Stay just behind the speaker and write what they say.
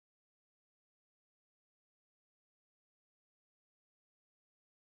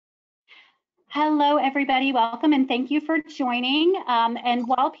Hello, everybody. Welcome and thank you for joining. And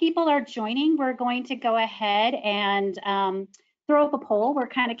while people are joining, we're going to go ahead and throw up a poll. We're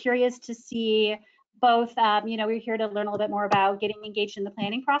kind of curious to see both, we're here to learn a little bit more about getting engaged in the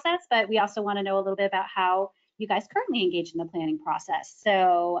planning process, but we also want to know a little bit about how you guys currently engage in the planning process.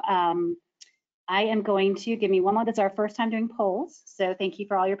 So I am going to, give me one moment. It's our first time doing polls. So thank you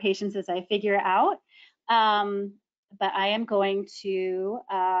for all your patience as I figure it out. But I am going to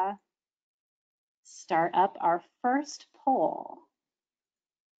start up our first poll.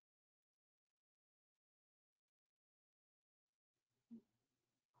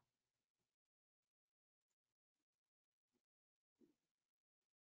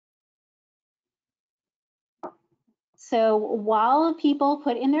 So while people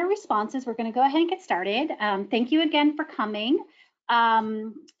put in their responses, we're going to go ahead and get started. Thank you again for coming.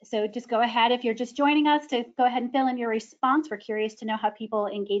 So just go ahead, if you're just joining us, to go ahead and fill in your response. We're curious to know how people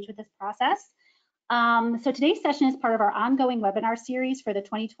engage with this process. So today's session is part of our ongoing webinar series for the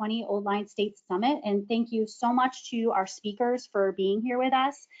 2020 Old Line State Summit. And thank you so much to our speakers for being here with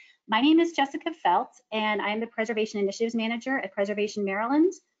us. My name is Jessica Felt, and I'm the Preservation Initiatives Manager at Preservation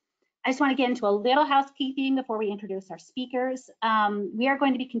Maryland. I just want to get into a little housekeeping before we introduce our speakers. We are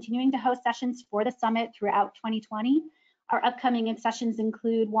going to be continuing to host sessions for the summit throughout 2020. Our upcoming sessions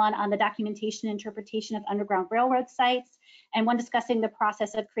include one on the documentation and interpretation of Underground Railroad sites, and one discussing the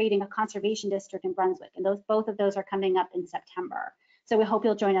process of creating a conservation district in Brunswick. And both of those are coming up in September. So we hope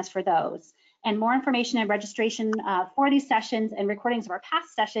you'll join us for those. And more information and registration for these sessions and recordings of our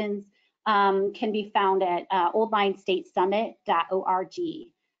past sessions can be found at oldlinestatesummit.org.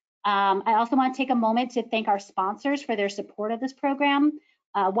 I also want to take a moment to thank our sponsors for their support of this program.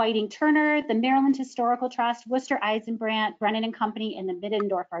 Whiting Turner, the Maryland Historical Trust, Worcester Eisenbrandt, Brennan and Company, and the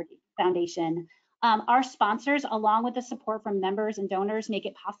Middendorf Foundation. Our sponsors, along with the support from members and donors, make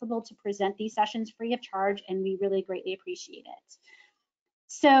it possible to present these sessions free of charge, and we really greatly appreciate it.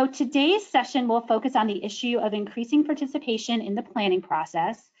 So today's session will focus on the issue of increasing participation in the planning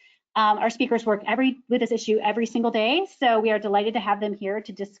process. Our speakers work with this issue every single day, so we are delighted to have them here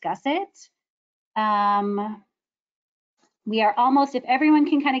to discuss it. We are almost, if everyone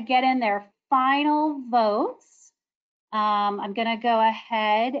can kind of get in their final votes, I'm going to go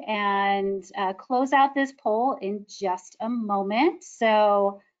ahead and close out this poll in just a moment.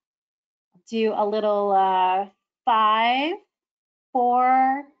 So do a little 5,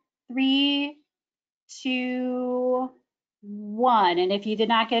 4, 3, 2, 1. And if you did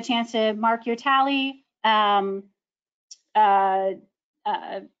not get a chance to mark your tally,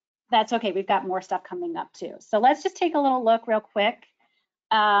 that's okay. We've got more stuff coming up too. So let's just take a little look real quick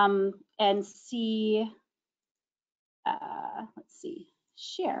and see. Let's see,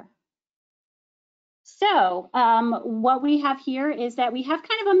 share. So what we have here is that we have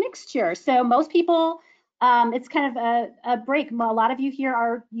kind of a mixture. So most people, it's kind of a break. A lot of you here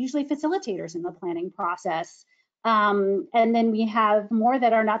are usually facilitators in the planning process. And then we have more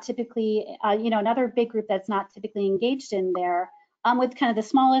that are not typically, another big group that's not typically engaged in there, with kind of the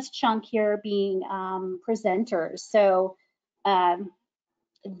smallest chunk here being presenters. So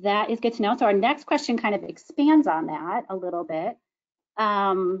that is good to know. So our next question kind of expands on that a little bit.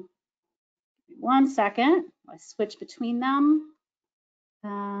 1 second, I switch between them.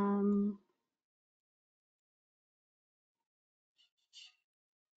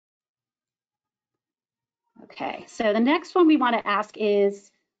 Okay, so the next one we want to ask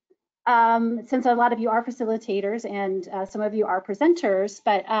is, since a lot of you are facilitators and some of you are presenters,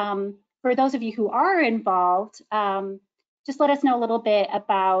 but for those of you who are involved, just let us know a little bit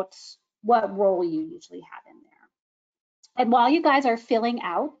about what role you usually have in there. And while you guys are filling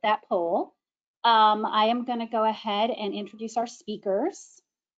out that poll, I am going to go ahead and introduce our speakers.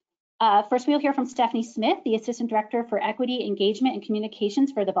 First, we'll hear from Stephanie Smith, the Assistant Director for Equity, Engagement, and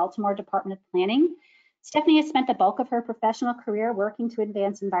Communications for the Baltimore Department of Planning. Stephanie has spent the bulk of her professional career working to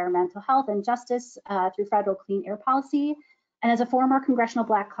advance environmental health and justice through federal clean air policy. And as a former Congressional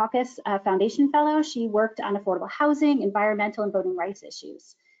Black Caucus Foundation Fellow, she worked on affordable housing, environmental, and voting rights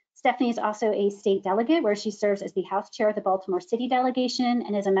issues. Stephanie is also a state delegate, where she serves as the House Chair of the Baltimore City Delegation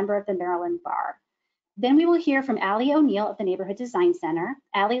and is a member of the Maryland Bar. Then we will hear from Allie O'Neill of the Neighborhood Design Center.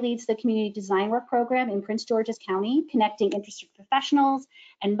 Allie leads the Community Design Work Program in Prince George's County, connecting interested professionals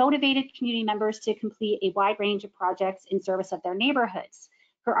and motivated community members to complete a wide range of projects in service of their neighborhoods.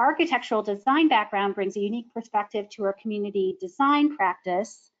 Her architectural design background brings a unique perspective to her community design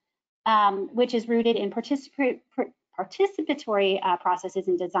practice, which is rooted in participatory processes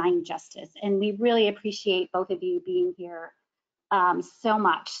and design justice. And we really appreciate both of you being here so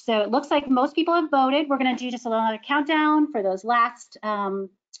much. So it looks like most people have voted. We're going to do just a little countdown for those last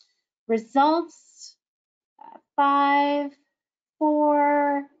results, 5,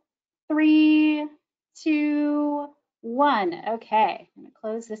 4, 3, 2, 1. Okay, I'm going to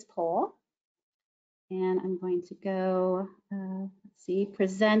close this poll. And I'm going to go, let's see,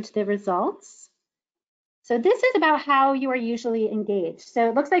 present the results. So this is about how you are usually engaged. So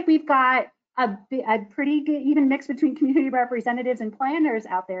it looks like we've got a pretty good even mix between community representatives and planners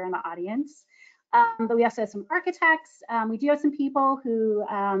out there in the audience. But we also have some architects. We do have some people who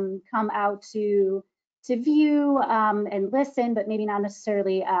come out to view and listen, but maybe not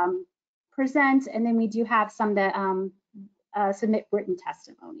necessarily present. And then we do have some that submit written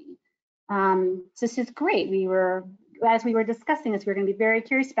testimony. So this is great. As we were discussing this, we were going to be very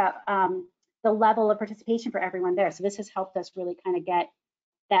curious about the level of participation for everyone there. So this has helped us really kind of get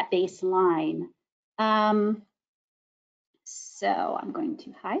that baseline. So I'm going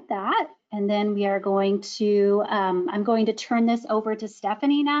to hide that. And then we are going to, I'm going to turn this over to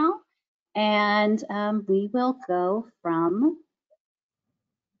Stephanie now. And we will go from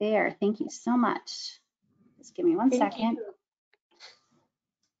there. Thank you so much. Just give me one second.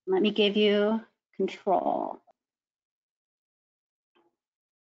 Let me give you control.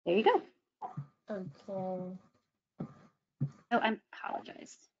 There you go. Okay. Oh, I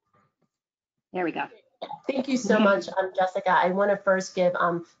apologize. There we go. Thank you so much, Jessica. I want to first give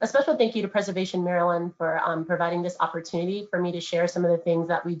a special thank you to Preservation Maryland for providing this opportunity for me to share some of the things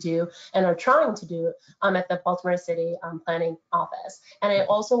that we do and are trying to do at the Baltimore City Planning Office. And I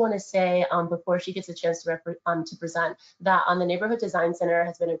also want to say, before she gets a chance to present, that the Neighborhood Design Center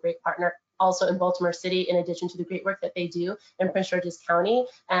has been a great partner also in Baltimore City, in addition to the great work that they do in Prince George's County.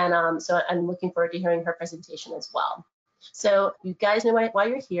 And so I'm looking forward to hearing her presentation as well. So you guys know why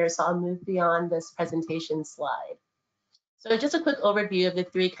you're here, so I'll move beyond this presentation slide. So just a quick overview of the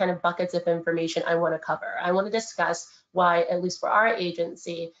three kind of buckets of information I want to cover. I want to discuss why, at least for our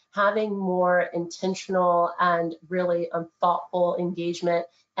agency, having more intentional and really thoughtful engagement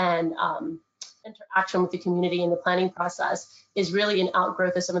and interaction with the community in the planning process is really an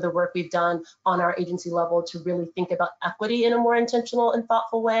outgrowth of some of the work we've done on our agency level to really think about equity in a more intentional and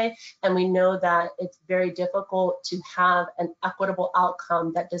thoughtful way. And we know that it's very difficult to have an equitable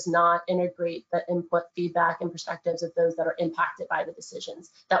outcome that does not integrate the input, feedback, and perspectives of those that are impacted by the decisions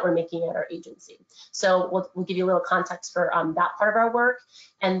that we're making at our agency. So we'll give you a little context for that part of our work,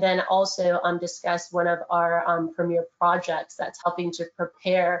 and then also discuss one of our premier projects that's helping to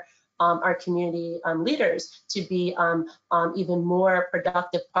prepare our community leaders to be even more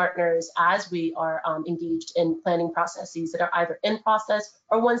productive partners as we are engaged in planning processes that are either in process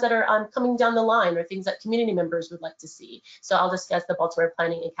or ones that are coming down the line, or things that community members would like to see. So I'll discuss the Baltimore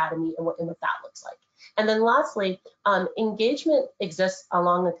Planning Academy and what that looks like. And then lastly, engagement exists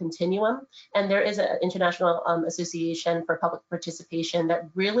along a continuum, and there is an International Association for Public Participation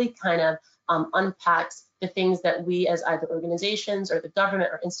that really kind of unpacks the things that we as either organizations or the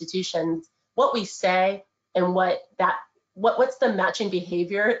government or institutions, what we say and what's the matching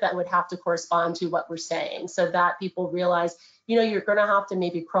behavior that would have to correspond to what we're saying, so that people realize, you know, you're gonna have to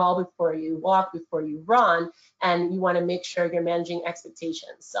maybe crawl before you walk, before you run, and you wanna make sure you're managing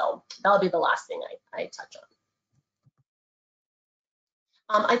expectations. So that'll be the last thing I touch on.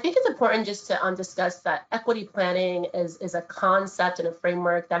 I think it's important just to discuss that equity planning is a concept and a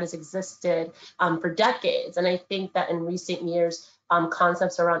framework that has existed for decades. And I think that in recent years,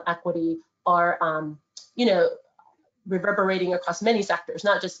 concepts around equity are, you know, reverberating across many sectors,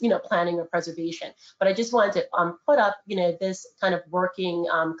 not just, you know, planning or preservation. But I just wanted to put up, you know, this kind of working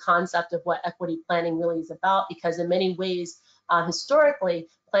concept of what equity planning really is about, because in many ways, historically,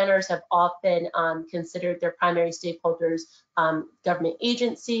 planners have often considered their primary stakeholders government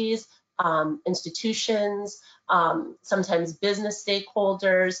agencies, institutions, sometimes business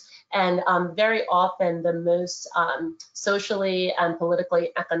stakeholders, and very often the most socially and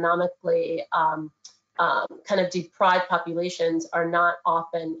politically, economically kind of deprived populations are not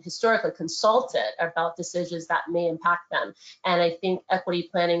often historically consulted about decisions that may impact them. And I think equity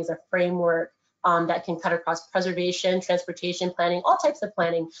planning is a framework that can cut across preservation, transportation planning, all types of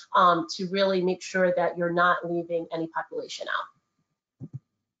planning, to really make sure that you're not leaving any population out.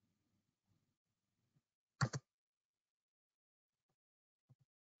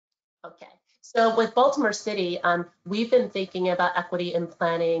 Okay, so with Baltimore City, we've been thinking about equity in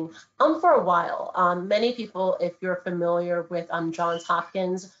planning for a while. Many people, if you're familiar with Johns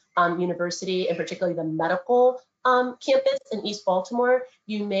Hopkins University, and particularly the medical campus in East Baltimore,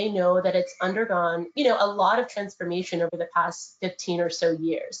 you may know that it's undergone, you know, a lot of transformation over the past 15 or so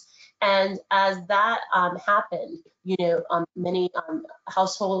years. And as that happened, you know, many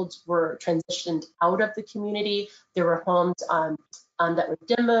households were transitioned out of the community. There were homes that were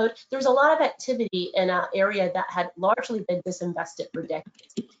demoed. There was a lot of activity in an area that had largely been disinvested for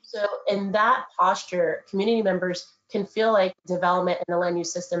decades. So in that posture, community members can feel like development in the land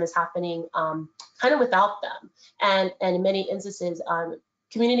use system is happening kind of without them. And in many instances,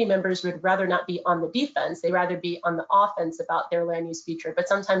 community members would rather not be on the defense, they'd rather be on the offense about their land use future, but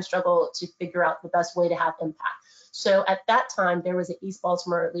sometimes struggle to figure out the best way to have impact. So at that time, there was an East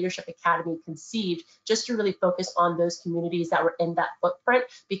Baltimore Leadership Academy conceived just to really focus on those communities that were in that footprint,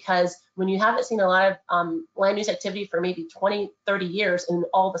 because when you haven't seen a lot of land use activity for maybe 20, 30 years, and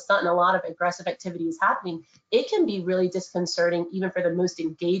all of a sudden a lot of aggressive activity is happening, it can be really disconcerting even for the most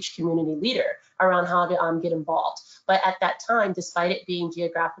engaged community leader around how to get involved. But at that time, despite it being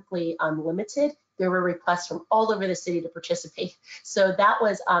geographically limited, there were requests from all over the city to participate. So that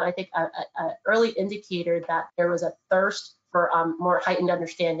was, I think, an early indicator that there was a thirst for more heightened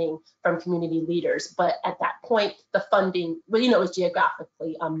understanding from community leaders. But at that point, the funding, well, was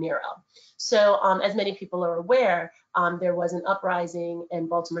geographically narrow. So as many people are aware, there was an uprising in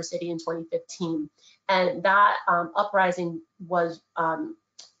Baltimore City in 2015. And that uprising was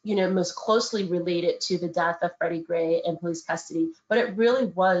most closely related to the death of Freddie Gray in police custody, but it really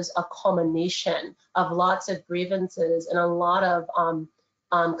was a culmination of lots of grievances and a lot of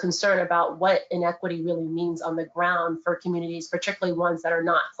concern about what inequity really means on the ground for communities, particularly ones that are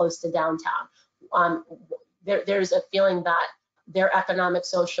not close to downtown. There's a feeling that their economic,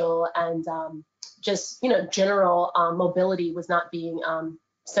 social, and just general mobility was not being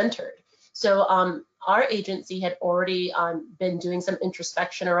centered. So our agency had already been doing some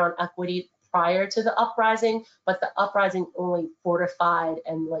introspection around equity prior to the uprising, but the uprising only fortified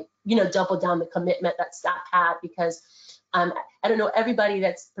and doubled down the commitment that staff had, because I don't know everybody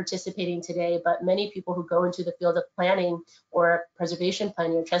that's participating today, but many people who go into the field of planning or preservation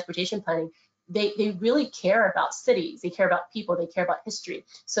planning or transportation planning, they really care about cities, they care about people, they care about history.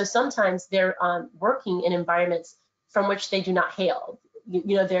 So sometimes they're working in environments from which they do not hail.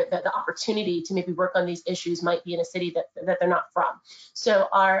 The opportunity to maybe work on these issues might be in a city that they're not from. So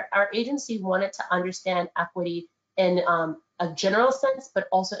our agency wanted to understand equity in a general sense, but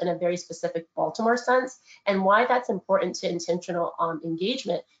also in a very specific Baltimore sense. And why that's important to intentional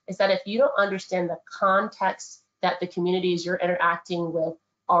engagement is that if you don't understand the context that the communities you're interacting with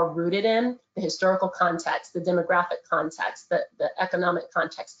are rooted in, the historical context, the demographic context, the economic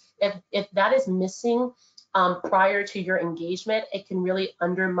context, if that is missing prior to your engagement, it can really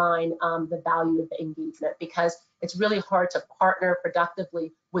undermine the value of the engagement, because it's really hard to partner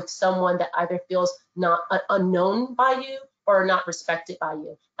productively with someone that either feels not unknown by you or not respected by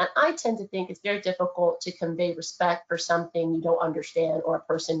you. And I tend to think it's very difficult to convey respect for something you don't understand, or a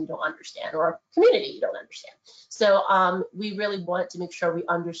person you don't understand, or a community you don't understand. So we really wanted to make sure we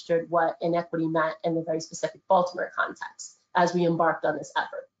understood what inequity meant in the very specific Baltimore context as we embarked on this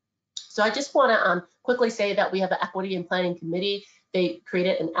effort. So I just want to quickly say that we have an equity and planning committee. They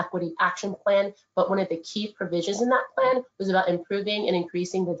created an equity action plan, but one of the key provisions in that plan was about improving and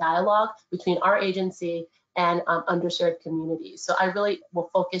increasing the dialogue between our agency and underserved communities. So I really will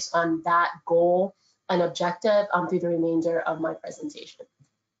focus on that goal and objective through the remainder of my presentation.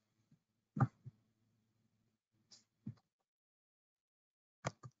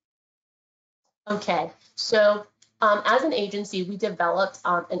 Okay, so as an agency, we developed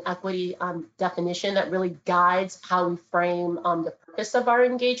an equity definition that really guides how we frame the purpose of our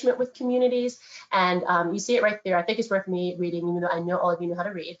engagement with communities. And you see it right there. I think it's worth me reading, even though I know all of you know how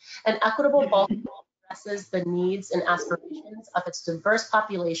to read. An equitable Baltimore addresses the needs and aspirations of its diverse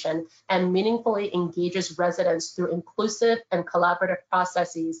population and meaningfully engages residents through inclusive and collaborative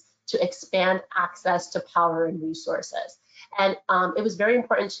processes to expand access to power and resources. And it was very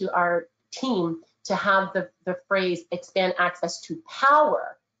important to our team to have the phrase expand access to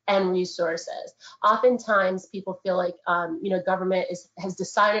power and resources. Oftentimes people feel like government has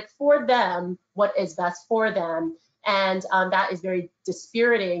decided for them what is best for them, and that is very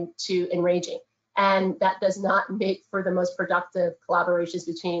dispiriting to enraging. And that does not make for the most productive collaborations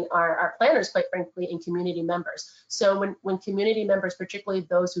between our planners, quite frankly, and community members. So when community members, particularly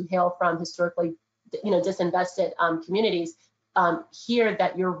those who hail from historically disinvested communities, hear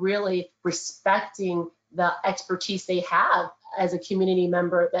that you're really respecting the expertise they have as a community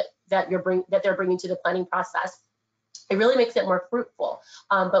member that they're bringing to the planning process, it really makes it more fruitful.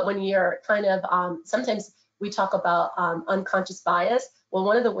 But when you're kind of sometimes we talk about unconscious bias. Well,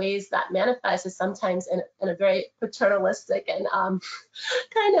 one of the ways that manifests is sometimes in a very paternalistic and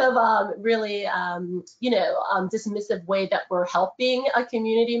kind of really dismissive way that we're helping a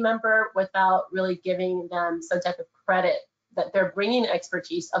community member without really giving them some type of credit that they're bringing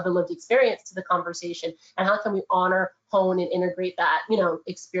expertise of the lived experience to the conversation, and how can we honor, hone, and integrate that, you know,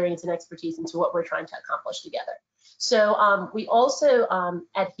 experience and expertise into what we're trying to accomplish together. So we also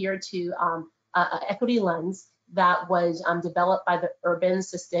adhere to an equity lens that was developed by the Urban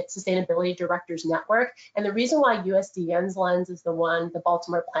Sustainability Directors Network. And the reason why USDN's lens is the one the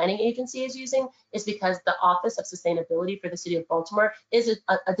Baltimore Planning Agency is using is because the Office of Sustainability for the City of Baltimore is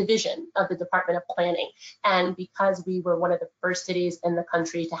a division of the Department of Planning. And because we were one of the first cities in the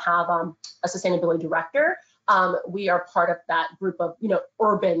country to have a sustainability director, we are part of that group of, you know,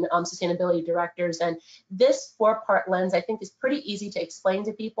 urban sustainability directors. And this 4-part lens, I think, is pretty easy to explain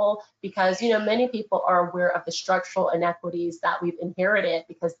to people because, you know, many people are aware of the structural inequities that we've inherited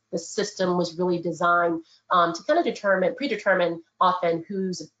because the system was really designed to kind of predetermine often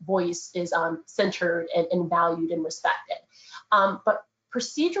whose voice is centered and valued and respected. But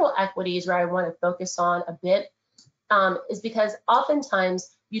procedural equities, where I want to focus on a bit, is because oftentimes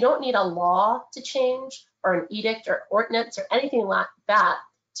you don't need a law to change or an edict or ordinance or anything like that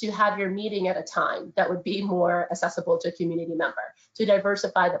to have your meeting at a time that would be more accessible to a community member, to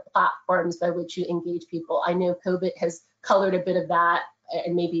diversify the platforms by which you engage people. I know COVID has colored a bit of that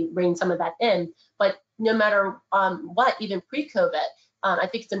and maybe reined some of that in, but no matter what, even pre-COVID, I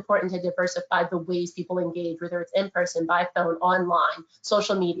think it's important to diversify the ways people engage, whether it's in person, by phone, online,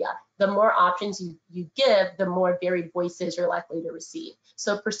 social media. The more options you give, the more varied voices you're likely to receive.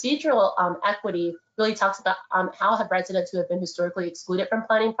 So procedural equity really talks about how have residents who have been historically excluded from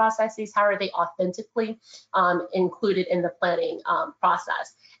planning processes, how are they authentically included in the planning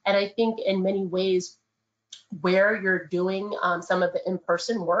process? And I think in many ways, where you're doing some of the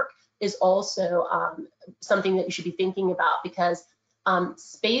in-person work is also something that you should be thinking about, because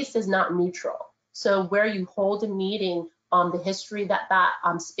space is not neutral. So where you hold a meeting, the history that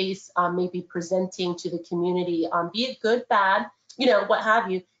space may be presenting to the community, be it good, bad, you know, what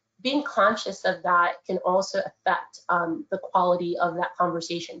have you, being conscious of that can also affect the quality of that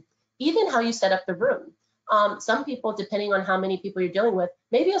conversation. Even how you set up the room. Some people, depending on how many people you're dealing with,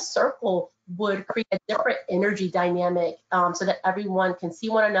 maybe a circle would create a different energy dynamic so that everyone can see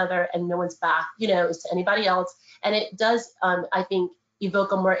one another and no one's back, you know, is to anybody else. And it does, I think,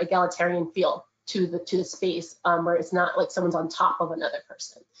 evoke a more egalitarian feel to the space where it's not like someone's on top of another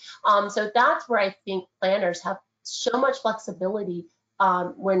person. So that's where I think planners have so much flexibility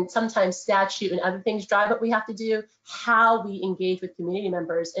when sometimes statute and other things drive what we have to do. How we engage with community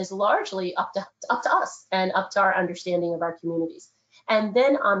members is largely up to us and up to our understanding of our communities. And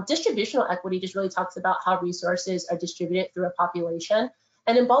then distributional equity just really talks about how resources are distributed through a population.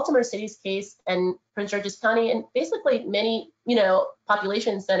 And in Baltimore City's case and Prince George's County and basically many, you know,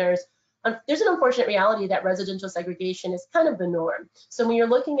 population centers, there's an unfortunate reality that residential segregation is kind of the norm. So when you're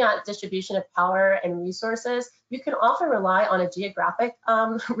looking at distribution of power and resources, you can often rely on a geographic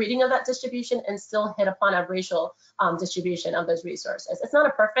reading of that distribution and still hit upon a racial distribution of those resources. It's not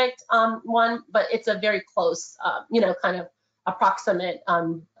a perfect one, but it's a very close, you know, kind of approximate,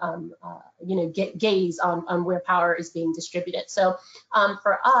 you know, gaze on where power is being distributed. So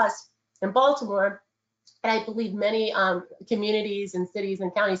for us in Baltimore, and I believe many communities and cities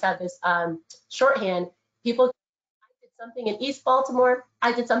and counties have this shorthand. People, I did something in East Baltimore,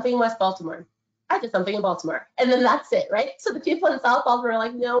 I did something in West Baltimore, I did something in Baltimore, and then that's it, right? So the people in South Baltimore are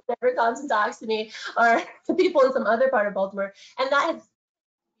like, no, never comes and talks to me, or the people in some other part of Baltimore, and that has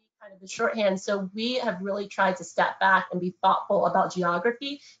kind of the shorthand. So we have really tried to step back and be thoughtful about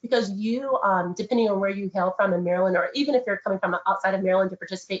geography, because you, depending on where you hail from in Maryland, or even if you're coming from outside of Maryland to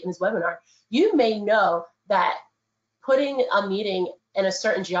participate in this webinar, you may know that putting a meeting in a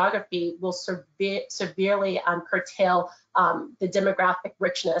certain geography will severely curtail the demographic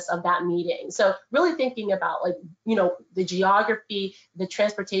richness of that meeting. So really thinking about, like, you know, the geography, the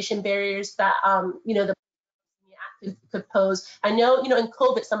transportation barriers that, you know, the could pose. I know, you know, in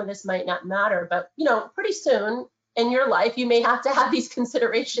COVID, some of this might not matter, but, you know, pretty soon in your life, you may have to have these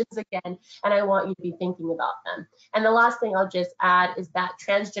considerations again, and I want you to be thinking about them. And the last thing I'll just add is that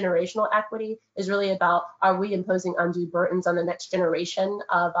transgenerational equity is really about, are we imposing undue burdens on the next generation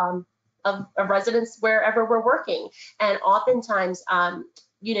of residents wherever we're working? And oftentimes,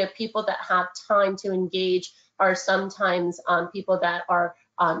 you know, people that have time to engage are sometimes people that are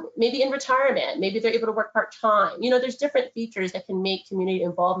maybe in retirement, maybe they're able to work part-time. You know, there's different features that can make community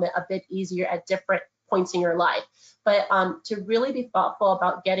involvement a bit easier at different points in your life. But to really be thoughtful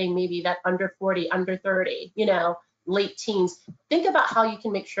about getting maybe that under 40, under 30, you know, late teens, think about how you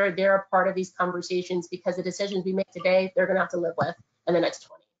can make sure they're a part of these conversations, because the decisions we make today, they're gonna have to live with in the next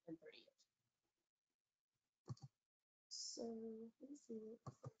 20 and 30 years. So let me see,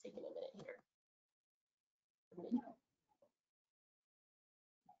 it's taking a minute here.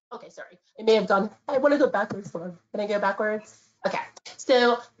 Okay, sorry. It may have gone, I want to go backwards. Hold on. Can I go backwards? Okay.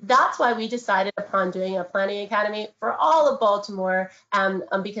 So that's why we decided upon doing a planning academy for all of Baltimore,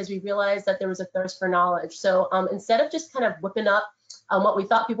 because we realized that there was a thirst for knowledge. So instead of just kind of whipping up what we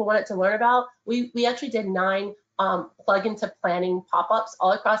thought people wanted to learn about, we actually did 9 plug into planning pop-ups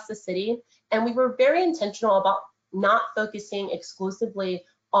all across the city. And we were very intentional about not focusing exclusively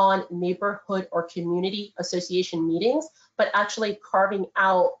on neighborhood or community association meetings, but actually carving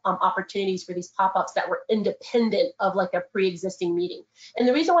out opportunities for these pop-ups that were independent of like a pre-existing meeting. And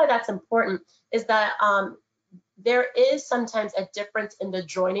the reason why that's important is that there is sometimes a difference in the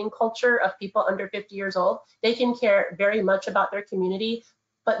joining culture of people under 50 years old. They can care very much about their community,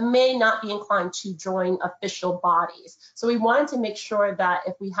 but may not be inclined to join official bodies. So we wanted to make sure that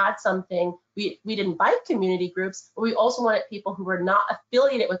if we had something, we'd invite community groups, but we also wanted people who were not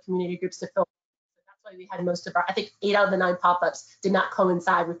affiliated with community groups to fill. That's why we had most of our, I think 8 out of the 9 pop-ups did not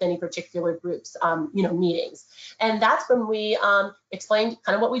coincide with any particular groups, meetings. And that's when we explained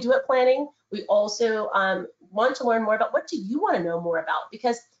kind of what we do at planning. We also want to learn more about what do you want to know more about,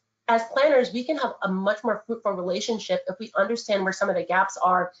 because as planners, we can have a much more fruitful relationship if we understand where some of the gaps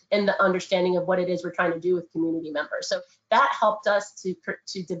are in the understanding of what it is we're trying to do with community members. So that helped us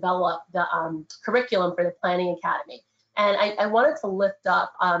to develop the curriculum for the Planning Academy. And I wanted to lift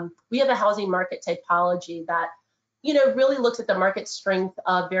up, we have a housing market typology that really looks at the market strength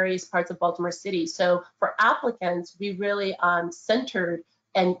of various parts of Baltimore City. So for applicants, we really centered,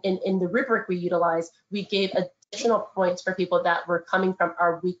 and in the rubric we utilized, we gave additional points for people that were coming from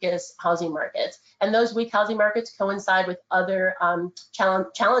our weakest housing markets. And those weak housing markets coincide with other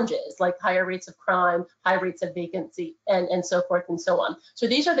challenges like higher rates of crime, high rates of vacancy, and so forth and so on. So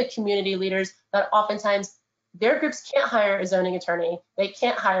these are the community leaders that oftentimes their groups can't hire a zoning attorney. They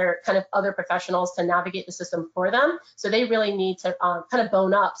can't hire kind of other professionals to navigate the system for them. So they really need to kind of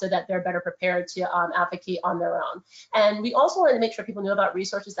bone up so that they're better prepared to advocate on their own. And we also wanted to make sure people knew about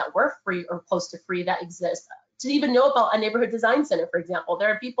resources that were free or close to free that exist. To even know about a neighborhood design center, for example, there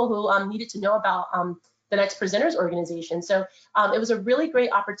are people who needed to know about the Next Presenters organization. So it was a really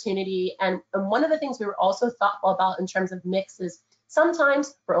great opportunity. And one of the things we were also thoughtful about in terms of mix is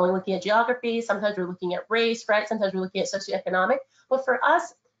sometimes we're only looking at geography, sometimes we're looking at race, right? Sometimes we're looking at socioeconomic. But for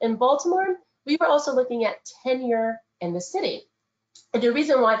us in Baltimore, we were also looking at tenure in the city. And the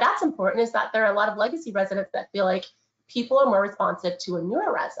reason why that's important is that there are a lot of legacy residents that feel like people are more responsive to a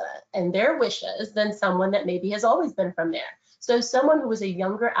newer resident and their wishes than someone that maybe has always been from there. So someone who was a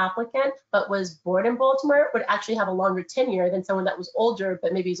younger applicant but was born in Baltimore would actually have a longer tenure than someone that was older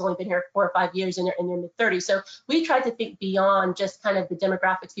but maybe has only been here 4 or 5 years in their mid-30s. So we tried to think beyond just kind of the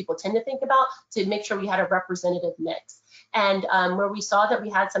demographics people tend to think about to make sure we had a representative mix. And where we saw that we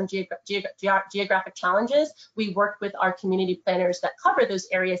had some geographic challenges, we worked with our community planners that cover those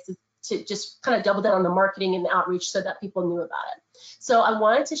areas to just kind of double down on the marketing and the outreach so that people knew about it. So I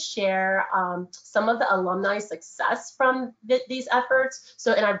wanted to share some of the alumni success from these efforts.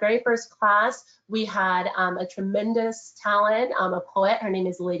 So in our very first class, we had a tremendous talent, a poet. Her name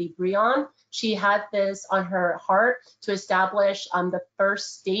is Lady Breon. She had this on her heart to establish the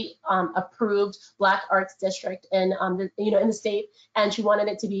first state approved Black Arts District in the state, and she wanted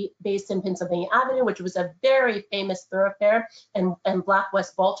it to be based in Pennsylvania Avenue, which was a very famous thoroughfare in Black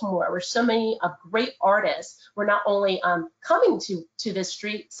West Baltimore, where so many great artists were not only coming to this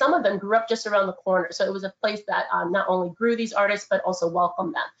street, some of them grew up just around the corner. So it was a place that not only grew these artists, but also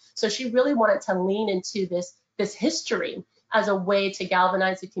welcomed them. So she really wanted to lean into this history as a way to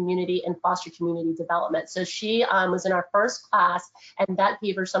galvanize the community and foster community development. So she was in our first class, and that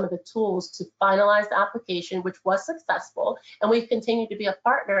gave her some of the tools to finalize the application, which was successful. And we've continued to be a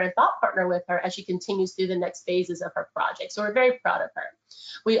partner and thought partner with her as she continues through the next phases of her project. So we're very proud of her.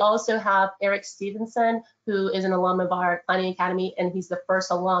 We also have Eric Stevenson, who is an alum of our Planning Academy, and he's the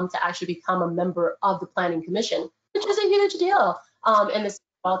first alum to actually become a member of the Planning Commission, which is a huge deal in this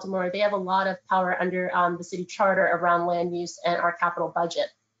Baltimore. They have a lot of power under the city charter around land use and our capital budget.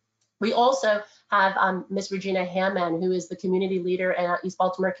 We also have Miss Regina Hammond, who is the community leader in East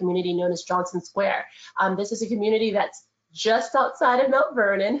Baltimore community known as Johnson Square. This is a community that's just outside of Mount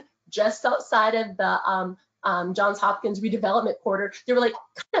Vernon, just outside of the Johns Hopkins redevelopment corridor. They were like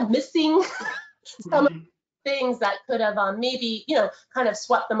kind of missing some of things that could have maybe kind of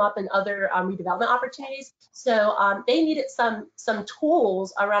swept them up in other redevelopment opportunities. So they needed some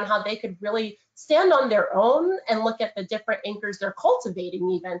tools around how they could really stand on their own and look at the different anchors they're cultivating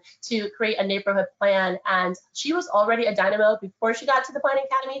even to create a neighborhood plan. And she was already a dynamo before she got to the Planning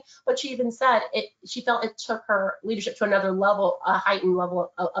Academy, but she even said she felt it took her leadership to another level, a heightened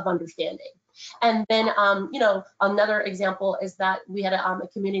level of understanding. And then, another example is that we had a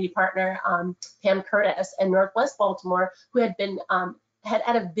community partner, Pam Curtis in Northwest Baltimore, who had been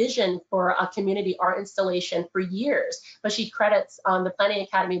had a vision for a community art installation for years, but she credits the Planning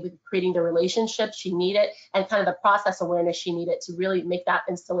Academy with creating the relationships she needed and kind of the process awareness she needed to really make that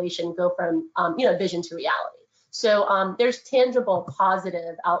installation go from vision to reality. So there's tangible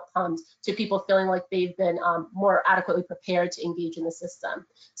positive outcomes to people feeling like they've been more adequately prepared to engage in the system.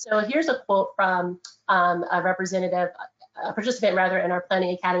 So here's a quote from a participant in our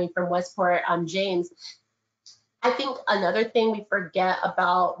Planning Academy from Westport, James. I think another thing we forget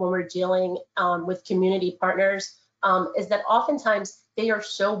about when we're dealing with community partners is that oftentimes they are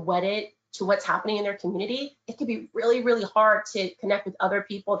so wedded to what's happening in their community, it can be really, really hard to connect with other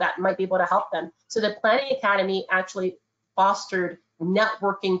people that might be able to help them. So the Planning Academy actually fostered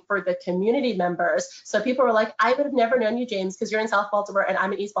networking for the community members. So people were like, I would have never known you, James, because you're in South Baltimore and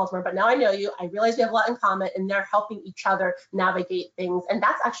I'm in East Baltimore, but now I know you. I realize we have a lot in common, and they're helping each other navigate things. And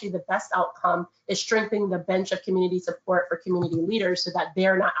that's actually the best outcome, is strengthening the bench of community support for community leaders so that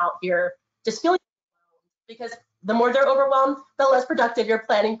they're not out here just feeling overwhelmed, because the more they're overwhelmed, the less productive your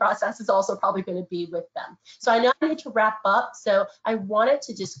planning process is also probably going to be with them. So I know I need to wrap up. So I wanted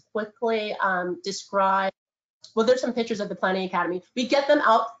to just quickly describe, well, there's some pictures of the Planning Academy. We get them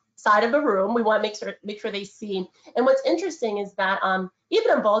outside of the room. We want to make sure they see. And what's interesting is that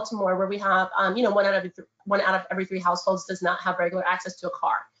even in Baltimore, where we have, one out of every 3 households does not have regular access to a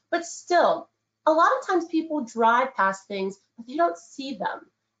car. But still, a lot of times people drive past things, but they don't see them.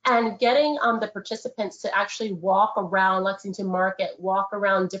 And getting the participants to actually walk around Lexington Market, walk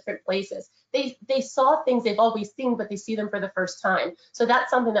around different places. They saw things they've always seen, but they see them for the first time. So that's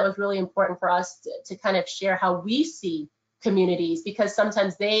something that was really important for us to kind of share how we see communities, because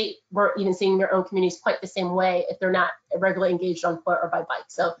sometimes they weren't even seeing their own communities quite the same way if they're not regularly engaged on foot or by bike.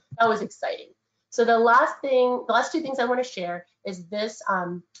 So that was exciting. So the last 2 things I want to share is this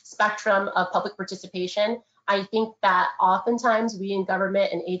spectrum of public participation. I think that oftentimes we in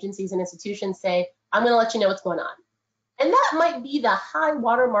government and agencies and institutions say, I'm going to let you know what's going on. And that might be the high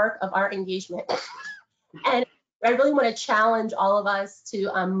watermark of our engagement. And I really want to challenge all of us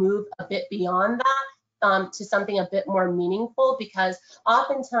to move a bit beyond that to something a bit more meaningful, because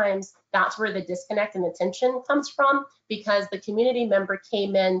oftentimes that's where the disconnect and the tension comes from, because the community member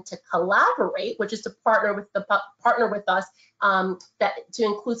came in to collaborate, which is to partner with us that to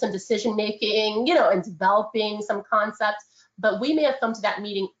include some decision making, and developing some concepts. But we may have come to that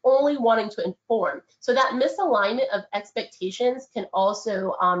meeting only wanting to inform. So that misalignment of expectations can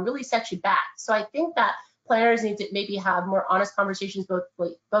also really set you back. So I think that planners need to maybe have more honest conversations,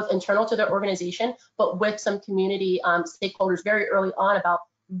 both internal to their organization, but with some community stakeholders very early on about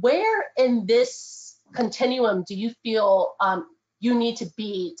where in this continuum do you feel you need to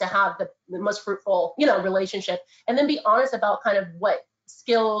be to have the most fruitful, relationship, and then be honest about kind of what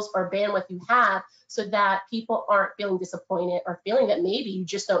skills or bandwidth you have, so that people aren't feeling disappointed or feeling that maybe you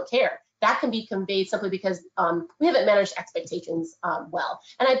just don't care. That can be conveyed simply because we haven't managed expectations well.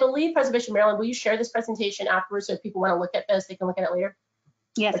 And I believe, Preservation Maryland, will you share this presentation afterwards so if people want to look at this, they can look at it later?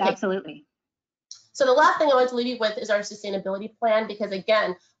 Yes, okay. Absolutely. So the last thing I want to leave you with is our sustainability plan, because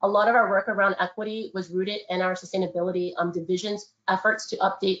again, a lot of our work around equity was rooted in our sustainability division's efforts to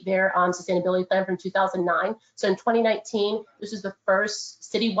update their sustainability plan from 2009. So in 2019, this is the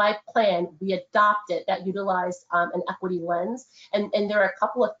first citywide plan we adopted that utilized an equity lens. And there are a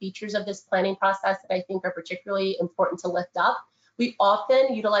couple of features of this planning process that I think are particularly important to lift up. We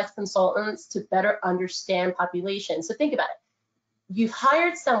often utilize consultants to better understand population. So think about it. You've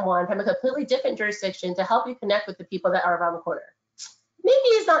hired someone from a completely different jurisdiction to help you connect with the people that are around the corner. Maybe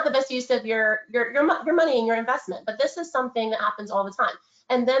it's not the best use of your money and your investment, but this is something that happens all the time.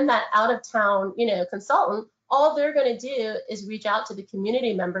 And then that out of town, consultant, all they're going to do is reach out to the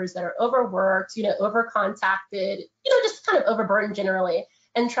community members that are overworked, over contacted, just kind of overburdened generally,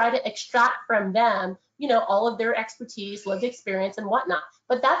 and try to extract from them, all of their expertise, lived experience, and whatnot.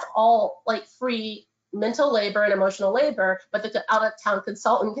 But that's all like free mental labor and emotional labor, but the out-of-town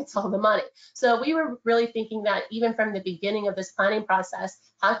consultant gets all the money. So we were really thinking that even from the beginning of this planning process,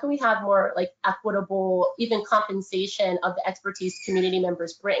 how can we have more like equitable, even compensation of the expertise community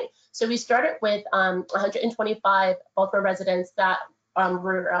members bring? So we started with 125 Baltimore residents that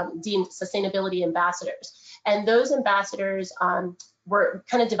were deemed sustainability ambassadors. And those ambassadors were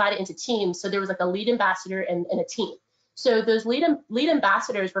kind of divided into teams. So there was like a lead ambassador and a team. So those lead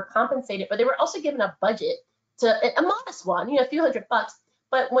ambassadors were compensated, but they were also given a budget, to a modest one, a few $100.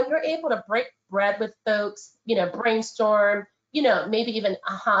 But when you're able to break bread with folks, brainstorm, maybe even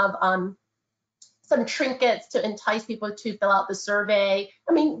have some some trinkets to entice people to fill out the survey.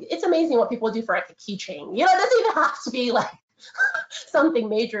 I mean, it's amazing what people do for like a keychain. You know, it doesn't even have to be like something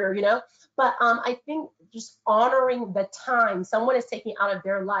major, you know. But I think just honoring the time someone is taking out of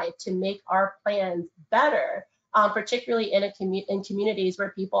their life to make our plans better, particularly in communities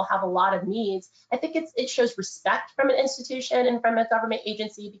where people have a lot of needs, I think it shows respect from an institution and from a government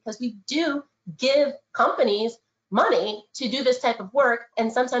agency, because we do give companies money to do this type of work,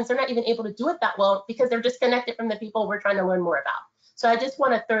 and sometimes they're not even able to do it that well because they're disconnected from the people we're trying to learn more about. So I just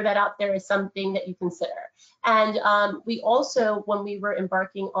want to throw that out there as something that you consider. And we also, when we were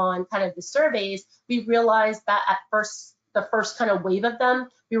embarking on kind of the surveys, we realized that at first, the first kind of wave of them,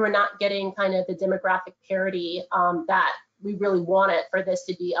 we were not getting kind of the demographic parity that we really wanted for this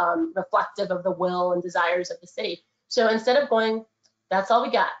to be reflective of the will and desires of the city. So instead of going, that's all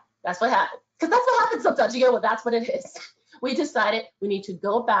we got, that's what happened, because that's what happens sometimes, you go, well, that's what it is. We decided we need to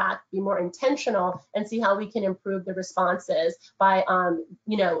go back, be more intentional, and see how we can improve the responses by,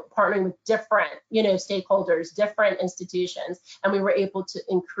 you know, partnering with different, you know, stakeholders, different institutions, and we were able to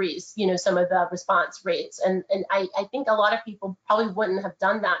increase, you know, some of the response rates. And I think a lot of people probably wouldn't have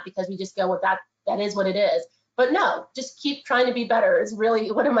done that because we just go, well, that is what it is. But no, just keep trying to be better is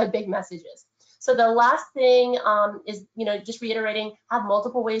really one of my big messages. So the last thing is, you know, just reiterating, have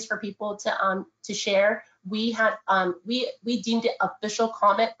multiple ways for people to share. We had we deemed it official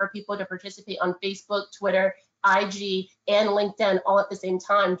comment for people to participate on Facebook, Twitter, IG, and LinkedIn all at the same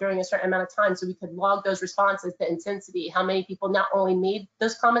time during a certain amount of time, so we could log those responses, the intensity, how many people not only made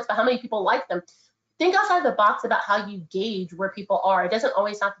those comments, but how many people liked them. Think outside the box about how you gauge where people are. It doesn't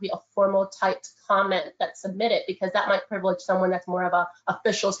always have to be a formal typed comment that's submitted, because that might privilege someone that's more of a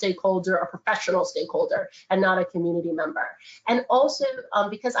official stakeholder or professional stakeholder and not a community member. And also,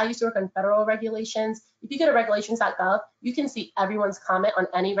 because I used to work on federal regulations, if you go to regulations.gov, you can see everyone's comment on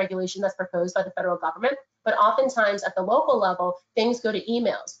any regulation that's proposed by the federal government. But oftentimes at the local level, things go to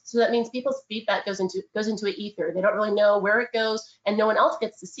emails. So that means people's feedback goes into an ether. They don't really know where it goes, and no one else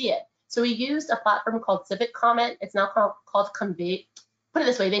gets to see it. So we used a platform called Civic Comment. It's now called Convey. Put it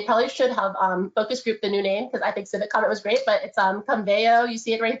this way, they probably should have focus group the new name, because I think Civic Comment was great, but it's Conveyo. You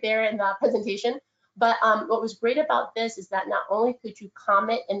see it right there in the presentation. But what was great about this is that not only could you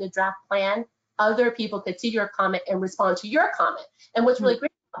comment in the draft plan, other people could see your comment and respond to your comment. And what's really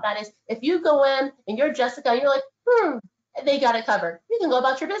great about that is if you go in and you're Jessica and you're like, they got it covered, you can go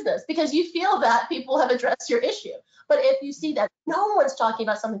about your business because you feel that people have addressed your issue. But if you see that no one's talking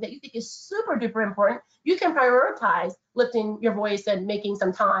about something that you think is super duper important, you can prioritize lifting your voice and making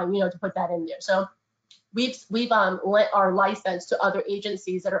some time, you know, to put that in there. So we've lent our license to other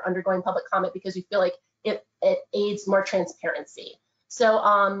agencies that are undergoing public comment because we feel like it aids more transparency. So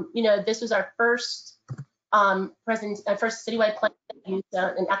you know, this was our first first citywide plan that used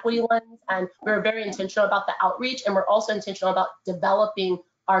an equity lens, and we're very intentional about the outreach, and we're also intentional about developing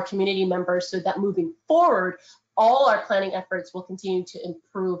our community members so that moving forward, all our planning efforts will continue to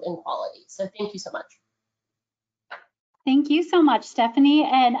improve in quality. So thank you so much. Thank you so much, Stephanie.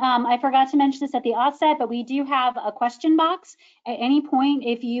 And I forgot to mention this at the outset, but we do have a question box. At any point,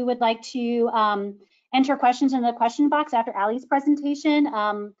 if you would like to enter questions in the question box after Allie's presentation,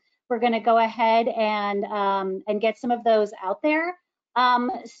 we're going to go ahead and get some of those out there.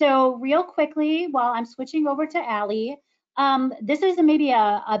 So real quickly, while I'm switching over to Allie, this is maybe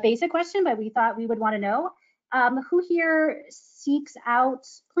a basic question, but we thought we would want to know who here seeks out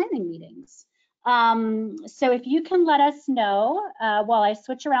planning meetings. So if you can let us know while I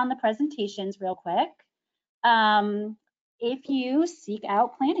switch around the presentations real quick, if you seek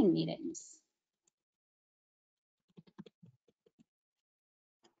out planning meetings.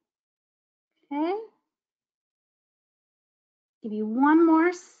 Okay. Give you one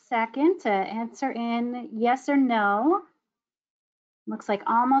more second to answer in yes or no. Looks like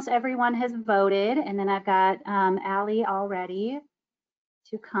almost everyone has voted, and then I've got Allie all ready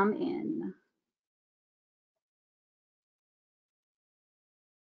to come in.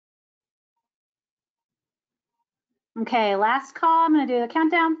 Okay, last call. I'm going to do the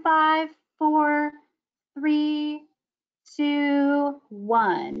countdown. 5, 4, 3, 2,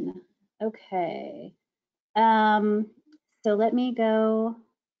 1. Okay. So let me go.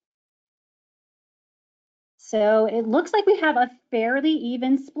 So it looks like we have a fairly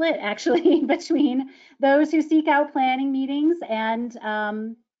even split actually between those who seek out planning meetings and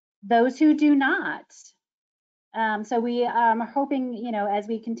those who do not. So we are hoping, you know, as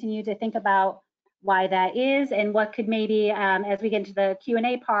we continue to think about why that is and what could maybe, as we get into the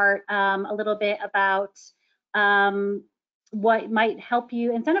Q&A part, a little bit about what might help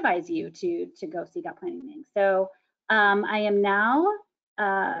you, incentivize you to go seek out planning meetings. So I am now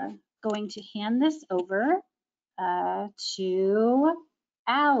going to hand this over to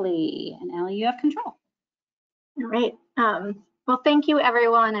Allie. And Allie, you have control. All right. Well, thank you,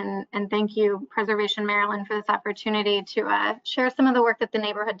 everyone, and thank you, Preservation Maryland, for this opportunity to share some of the work that the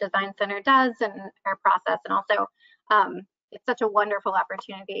Neighborhood Design Center does and our process. And also, it's such a wonderful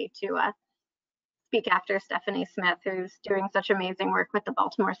opportunity to speak after Stephanie Smith, who's doing such amazing work with the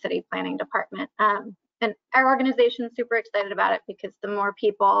Baltimore City Planning Department. And our organization is super excited about it because the more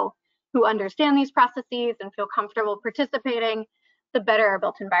people who understand these processes and feel comfortable participating, the better our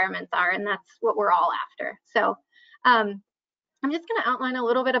built environments are, and that's what we're all after. So I'm just going to outline a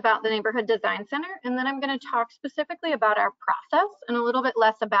little bit about the Neighborhood Design Center, and then I'm going to talk specifically about our process and a little bit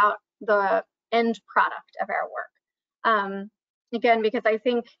less about the end product of our work. Again, because I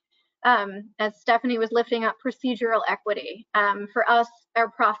think, as Stephanie was lifting up procedural equity, for us,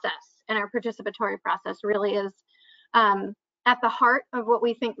 our process and our participatory process really is at the heart of what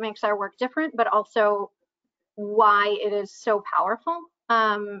we think makes our work different, but also why it is so powerful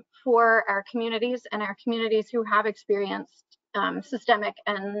for our communities and our communities who have experienced systemic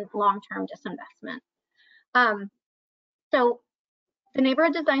and long-term disinvestment. So the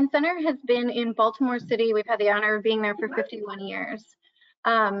Neighborhood Design Center has been in Baltimore City. We've had the honor of being there for 51 years.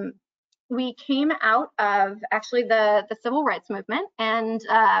 We came out of actually the civil rights movement, and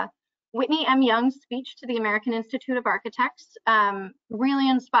Whitney M. Young's speech to the American Institute of Architects really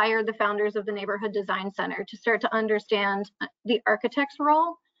inspired the founders of the Neighborhood Design Center to start to understand the architect's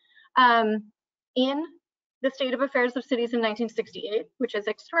role in the state of affairs of cities in 1968, which is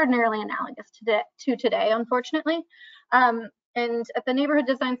extraordinarily analogous to today, unfortunately. And at the Neighborhood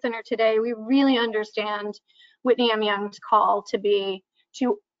Design Center today, we really understand Whitney M. Young's call to be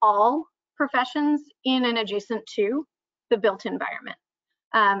to all professions in and adjacent to the built environment.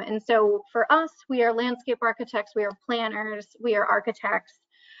 And so for us, we are landscape architects, we are planners, we are architects,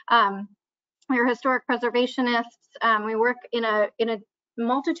 we are historic preservationists. We work in a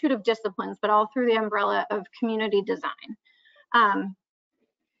multitude of disciplines, but all through the umbrella of community design.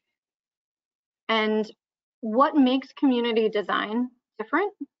 And what makes community design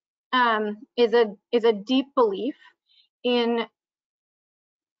different is a deep belief in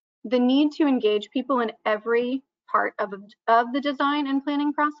the need to engage people in every part of the design and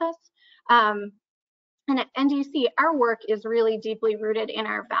planning process. And at NDC, our work is really deeply rooted in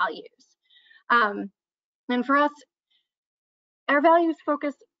our values. And for us, our values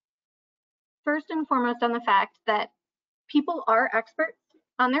focus first and foremost on the fact that people are experts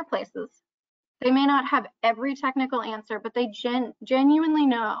on their places. They may not have every technical answer, but they genuinely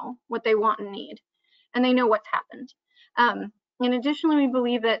know what they want and need, and they know what's happened. And additionally, we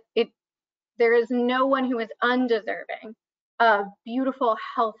believe that there is no one who is undeserving of beautiful,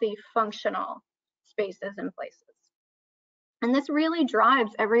 healthy, functional spaces and places. And this really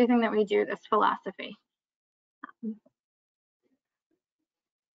drives everything that we do, this philosophy.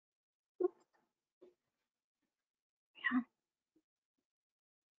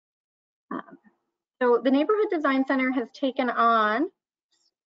 So the Neighborhood Design Center has taken on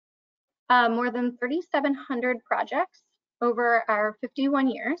more than 3,700 projects over our 51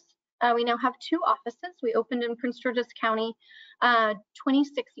 years. We now have 2 offices. We opened in Prince George's County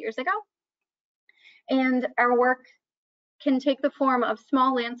 26 years ago. And our work can take the form of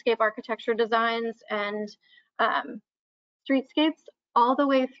small landscape architecture designs and streetscapes, all the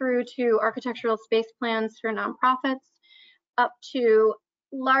way through to architectural space plans for nonprofits, up to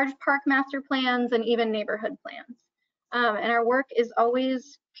large park master plans and even neighborhood plans. And our work is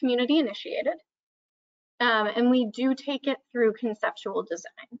always community initiated. And we do take it through conceptual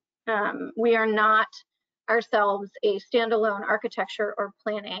design. We are not ourselves a standalone architecture or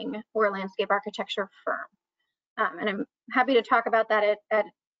planning or landscape architecture firm. And I'm happy to talk about that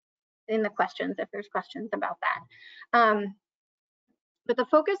in the questions, if there's questions about that. But the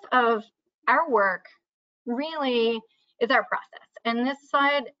focus of our work really is our process. And this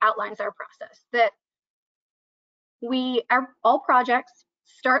slide outlines our process, that all projects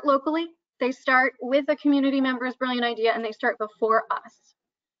start locally. They start with a community member's brilliant idea, and they start before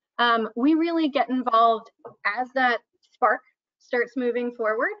us. We really get involved as that spark starts moving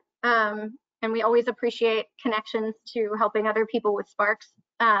forward. And we always appreciate connections to helping other people with sparks.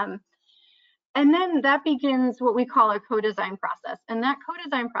 And then that begins what we call a co-design process. And that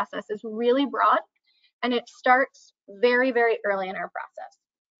co-design process is really broad, and it starts very, very early in our process.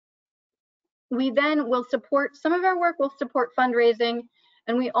 We then will support, some of our work will support fundraising,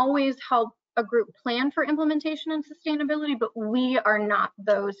 and we always help a group plan for implementation and sustainability, but we are not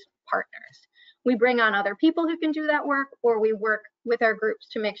those partners. We bring on other people who can do that work, or we work with our groups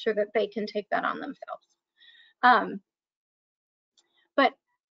to make sure that they can take that on themselves. But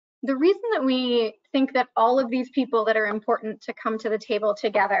The reason that we think that all of these people that are important to come to the table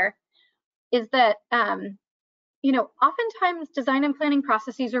together is that, you know, oftentimes design and planning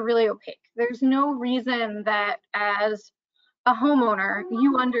processes are really opaque. There's no reason that as a homeowner,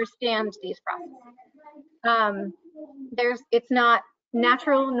 you understand these processes. It's not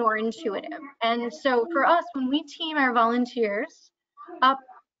natural nor intuitive. And so for us, when we team our volunteers up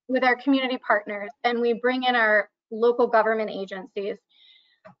with our community partners and we bring in our local government agencies,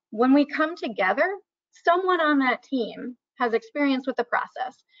 when we come together, someone on that team has experience with the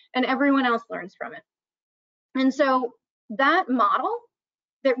process and everyone else learns from it. And so that model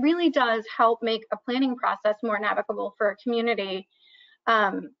that really does help make a planning process more navigable for a community,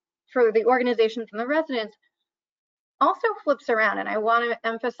 for the organizations and the residents, also flips around. And I want to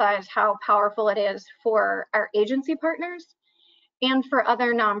emphasize how powerful it is for our agency partners and for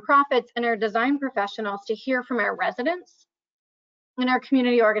other nonprofits and our design professionals to hear from our residents and our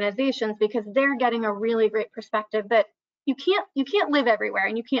community organizations, because they're getting a really great perspective that you can't live everywhere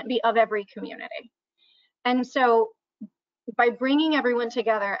and you can't be of every community. And so by bringing everyone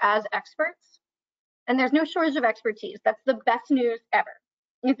together as experts, and there's no shortage of expertise, that's the best news ever,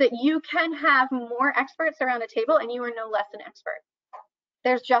 is that you can have more experts around a table and you are no less an expert.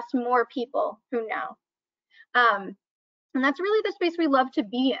 There's just more people who know. And that's really the space we love to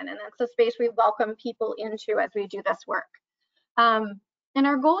be in, and that's the space we welcome people into as we do this work. And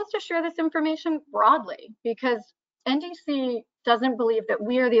our goal is to share this information broadly, because NDC doesn't believe that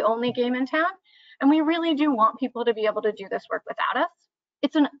we are the only game in town, and we really do want people to be able to do this work without us.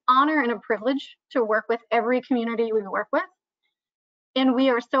 It's an honor and a privilege to work with every community we work with. And we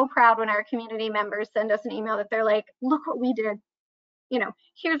are so proud when our community members send us an email that they're like, look what we did. You know,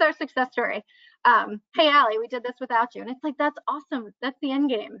 here's our success story. Hey, Allie, we did this without you. And it's like, that's awesome. That's the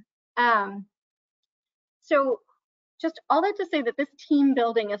end game. So just all that to say that this team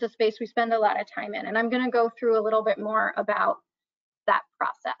building is a space we spend a lot of time in. And I'm going to go through a little bit more about that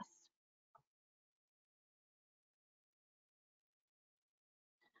process.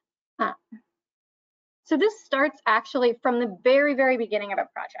 So this starts actually from the very, very beginning of a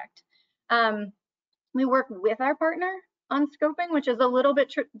project. We work with our partner on scoping, which is a little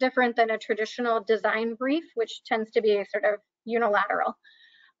bit different than a traditional design brief, which tends to be sort of unilateral.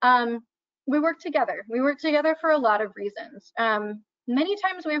 We work together. We work together for a lot of reasons. Many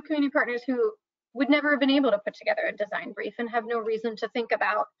times we have community partners who would never have been able to put together a design brief and have no reason to think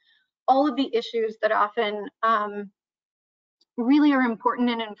about all of the issues that often really are important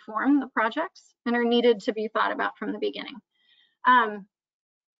and inform the projects and are needed to be thought about from the beginning.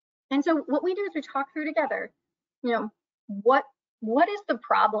 And so what we do is we talk through together, you know, what is the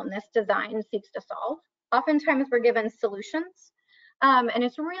problem this design seeks to solve? Oftentimes we're given solutions, and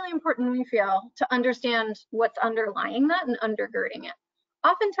it's really important, we feel, to understand what's underlying that and undergirding it.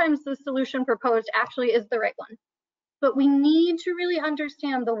 Oftentimes the solution proposed actually is the right one, but we need to really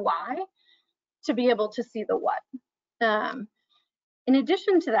understand the why to be able to see the what. In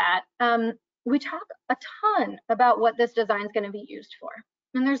addition to that, we talk a ton about what this design is going to be used for.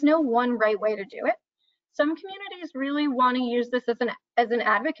 And there's no one right way to do it. Some communities really want to use this as an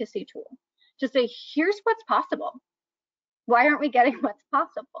advocacy tool to say, here's what's possible. Why aren't we getting what's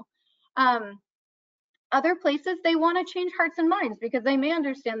possible? Other places, they want to change hearts and minds because they may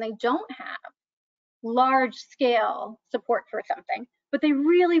understand they don't have large scale support for something, but they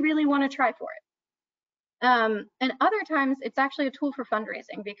really, really want to try for it. And other times it's actually a tool for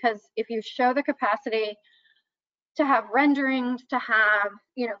fundraising, because if you show the capacity to have renderings, to have,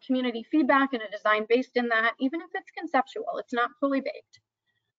 you know, community feedback and a design based in that, even if it's conceptual, it's not fully baked,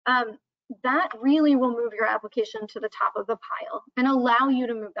 that really will move your application to the top of the pile and allow you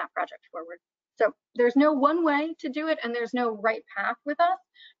to move that project forward. So there's no one way to do it and there's no right path with us,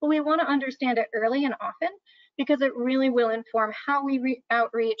 but we want to understand it early and often, because it really will inform how we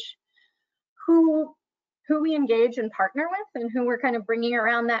outreach, who we engage and partner with, and who we're kind of bringing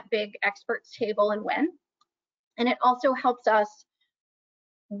around that big experts table and when. And it also helps us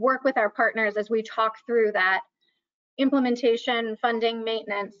work with our partners as we talk through that implementation, funding,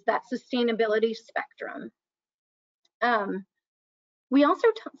 maintenance, that sustainability spectrum. We also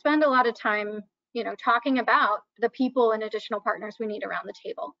spend a lot of time, you know, talking about the people and additional partners we need around the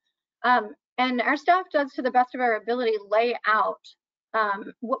table. And our staff does, to the best of our ability, lay out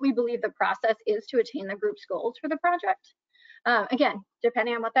what we believe the process is to attain the group's goals for the project. Again,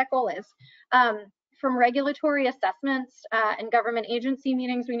 depending on what that goal is. From regulatory assessments and government agency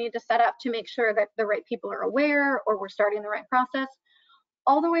meetings we need to set up to make sure that the right people are aware or we're starting the right process,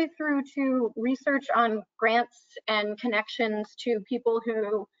 all the way through to research on grants and connections to people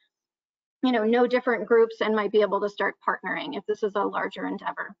who, you know different groups and might be able to start partnering if this is a larger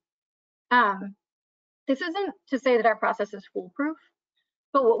endeavor. This isn't to say that our process is foolproof,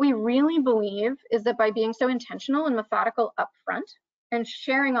 but what we really believe is that by being so intentional and methodical upfront and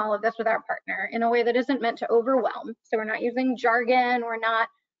sharing all of this with our partner in a way that isn't meant to overwhelm, so we're not using jargon, we're not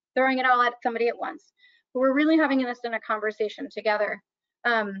throwing it all at somebody at once, but we're really having this in a conversation together.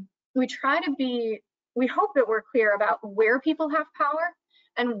 We hope that we're clear about where people have power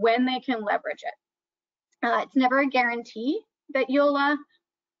and when they can leverage it. It's never a guarantee that you'll have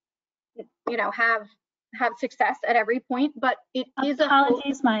success at every point, but it is a—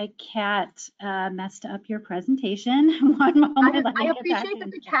 Apologies, my cat messed up your presentation. One moment. I appreciate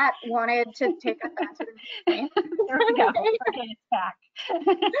that the cat wanted to take us back to the point. There we go. Okay, it's back.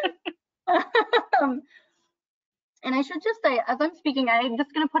 And I should just say, as I'm speaking, I'm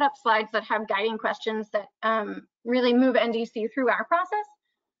just going to put up slides that have guiding questions that really move NDC through our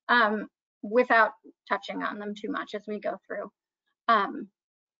process without touching on them too much as we go through.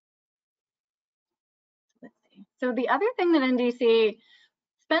 Let's see. So the other thing that NDC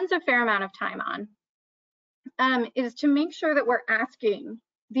spends a fair amount of time on is to make sure that we're asking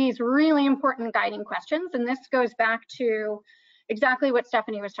these really important guiding questions. And this goes back to exactly what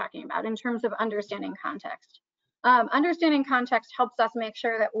Stephanie was talking about in terms of understanding context. Understanding context helps us make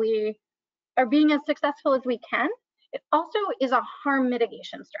sure that we are being as successful as we can. It also is a harm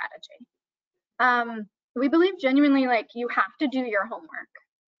mitigation strategy. We believe genuinely, like, you have to do your homework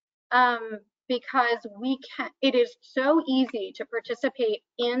because it is so easy to participate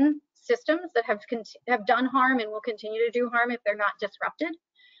in systems that have done harm and will continue to do harm if they're not disrupted.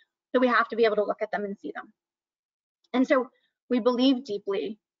 So we have to be able to look at them and see them. And so we believe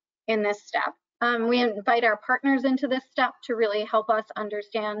deeply in this step. We invite our partners into this step to really help us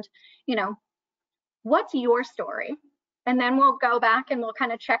understand, what's your story? And then we'll go back and we'll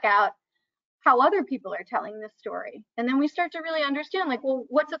kind of check out how other people are telling this story. And then we start to really understand, like, well,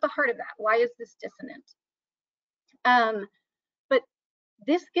 what's at the heart of that? Why is this dissonant? But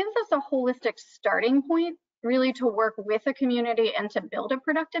this gives us a holistic starting point, really, to work with a community and to build a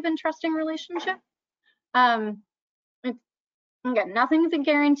productive and trusting relationship. Again, nothing's a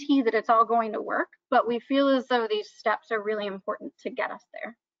guarantee that it's all going to work, but we feel as though these steps are really important to get us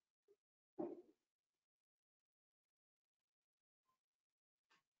there.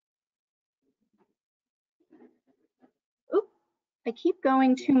 Oop, I keep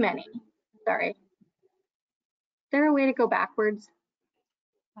going too many. Sorry. Is there a way to go backwards?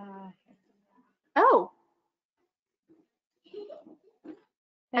 Oh.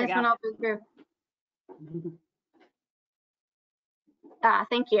 There we go. I'll go through.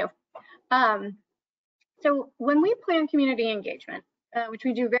 Thank you. So when we plan community engagement, which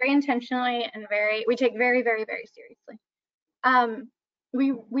we do very intentionally and we take very, very, very seriously,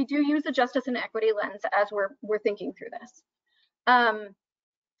 we do use a justice and equity lens as we're thinking through this,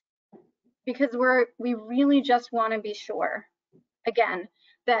 because we really just want to be sure, again,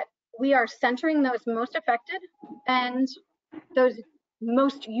 that we are centering those most affected and those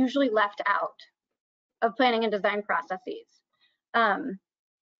most usually left out of planning and design processes.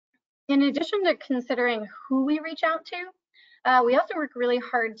 In addition to considering who we reach out to, we also work really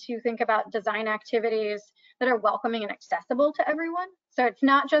hard to think about design activities that are welcoming and accessible to everyone. So it's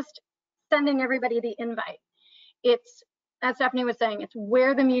not just sending everybody the invite. It's, as Stephanie was saying, it's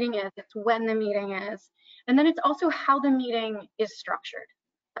where the meeting is, it's when the meeting is, and then it's also how the meeting is structured.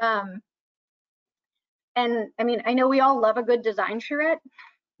 And I mean, I know we all love a good design charrette.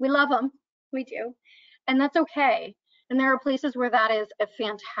 We love them, we do, and that's okay. And there are places where that is a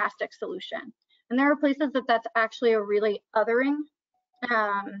fantastic solution. And there are places that that's actually a really othering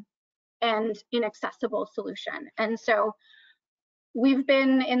and inaccessible solution. And so we've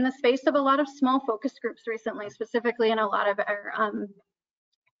been in the space of a lot of small focus groups recently, specifically in a lot of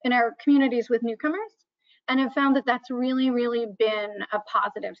our communities with newcomers, and have found that that's really, really been a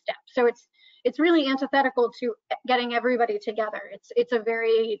positive step. So it's really antithetical to getting everybody together. It's a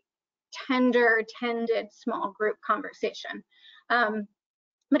very tended small group conversation.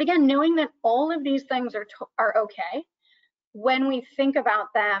 But again, knowing that all of these things are okay when we think about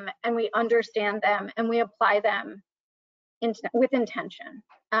them and we understand them and we apply them with intention.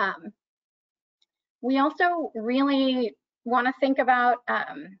 We also really want to think about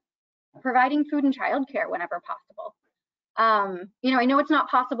providing food and childcare whenever possible. I know it's not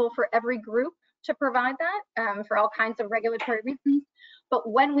possible for every group to provide that for all kinds of regulatory reasons, but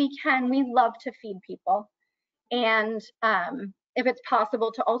when we can, we love to feed people. And if it's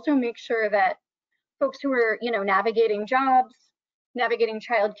possible, to also make sure that folks who are, navigating jobs, navigating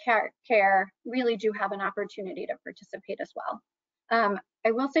child care, really do have an opportunity to participate as well.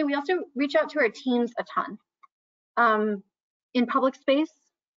 I will say we also reach out to our teams a ton. In public space,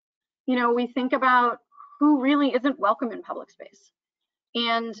 You know, we think about who really isn't welcome in public space.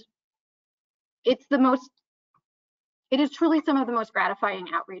 And it is truly some of the most gratifying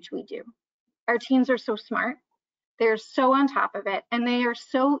outreach we do. Our teens are so smart, they're so on top of it, and they are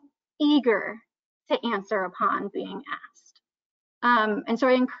so eager to answer upon being asked. And so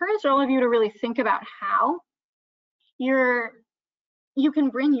I encourage all of you to really think about how you can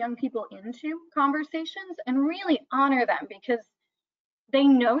bring young people into conversations and really honor them, because they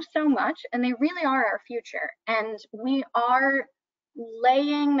know so much and they really are our future. And we are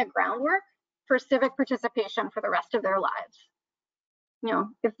laying the groundwork for civic participation for the rest of their lives. You know,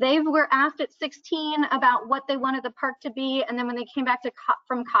 if they were asked at 16 about what they wanted the park to be, and then when they came back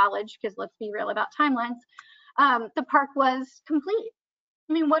from college, because let's be real about timelines, the park was complete.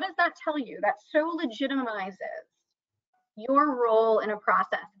 I mean, what does that tell you? That so legitimizes your role in a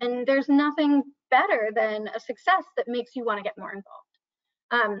process. And there's nothing better than a success that makes you want to get more involved.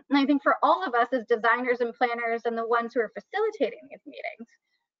 And I think for all of us as designers and planners and the ones who are facilitating these meetings,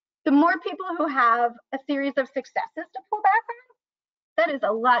 the more people who have a series of successes to pull back on, that is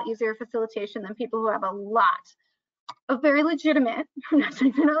a lot easier facilitation than people who have a lot of very legitimate, not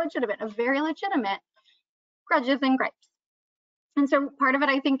legitimate, of very legitimate grudges and gripes. And so part of it,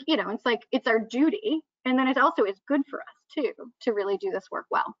 I think, you know, it's like, it's our duty. And then it also is good for us too, to really do this work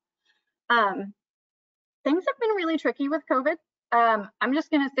well. Things have been really tricky with COVID. I'm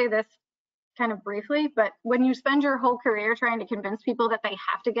just going to say this kind of briefly, but when you spend your whole career trying to convince people that they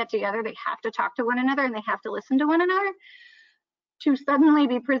have to get together, they have to talk to one another, and they have to listen to one another, to suddenly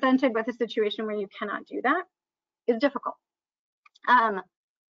be presented with a situation where you cannot do that is difficult.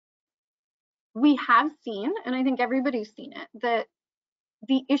 We have seen, and I think everybody's seen it, that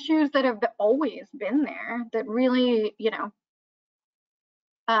the issues that have always been there that really, you know,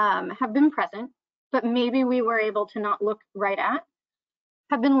 have been present, but maybe we were able to not look right at,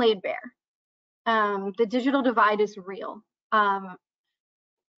 have been laid bare. The digital divide is real.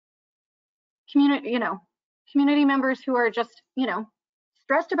 Community members who are just, you know,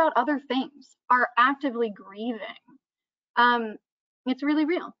 stressed about other things are actively grieving. It's really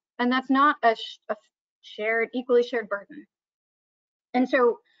real, and that's not a equally shared burden. And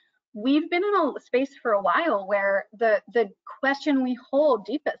so we've been in a space for a while where the question we hold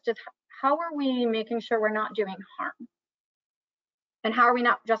deepest is, how are we making sure we're not doing harm? And how are we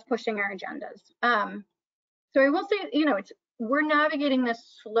not just pushing our agendas? So I will say, you know, we're navigating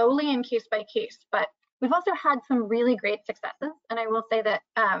this slowly and case by case, but we've also had some really great successes. And I will say that,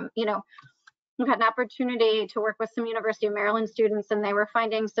 you know, we've had an opportunity to work with some University of Maryland students, and they were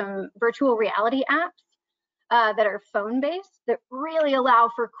finding some virtual reality apps that are phone-based that really allow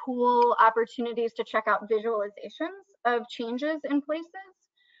for cool opportunities to check out visualizations of changes in places.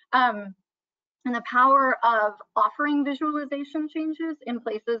 And the power of offering visualization changes in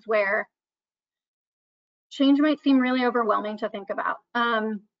places where change might seem really overwhelming to think about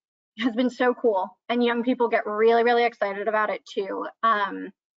has been so cool. And young people get really, really excited about it too.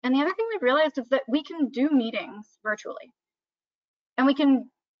 And the other thing we've realized is that we can do meetings virtually. And we can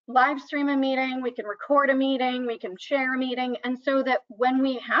live stream a meeting, we can record a meeting, we can share a meeting. And so that when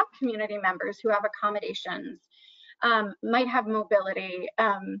we have community members who have accommodations, might have mobility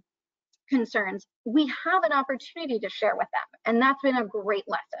concerns, we have an opportunity to share with them. And that's been a great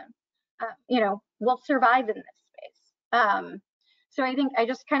lesson. You know, we'll survive in this space. So I think I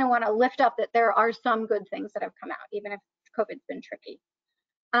just kind of want to lift up that there are some good things that have come out, even if COVID's been tricky.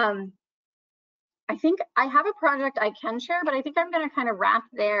 I think I have a project I can share, but I think I'm going to kind of wrap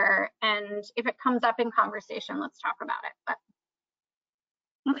there. And if it comes up in conversation, let's talk about it. But.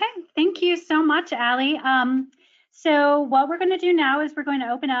 Okay, thank you so much, Allie. So what we're going to do now is we're going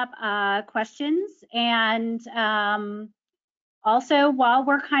to open up questions, and also while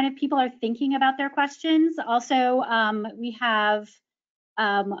we're people are thinking about their questions, also we have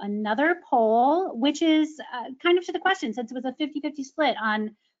another poll, which is kind of to the question, since it was a 50-50 split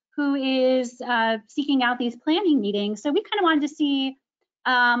on who is seeking out these planning meetings. So we kind of wanted to see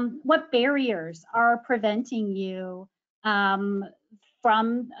what barriers are preventing you from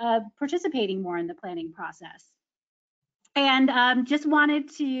participating more in the planning process. And just wanted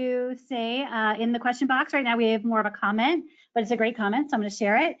to say in the question box right now, we have more of a comment, but it's a great comment, so I'm going to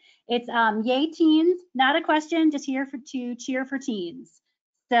share it. It's yay teens, not a question, just here to cheer for teens.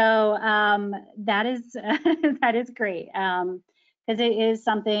 So that is that is great, because it is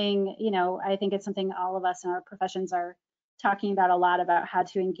something, you know, I think it's something all of us in our professions are talking about a lot, about how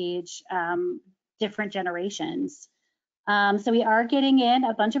to engage different generations. So we are getting in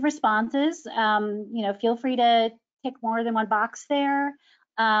a bunch of responses. You know, feel free to tick more than one box there.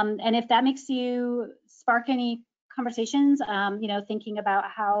 And if that makes you spark any conversations, thinking about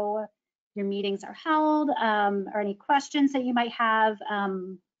how your meetings are held, or any questions that you might have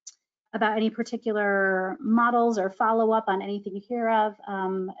about any particular models or follow up on anything you hear of.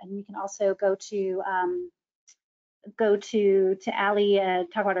 And you can also go to Allie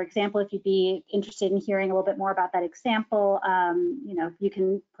and talk about her example if you'd be interested in hearing a little bit more about that example. You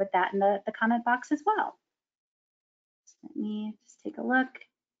can put that in the comment box as well. So let me just take a look.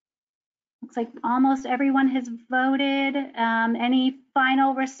 Looks like almost everyone has voted. Any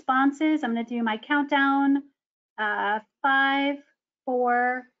final responses? I'm going to do my countdown. 5,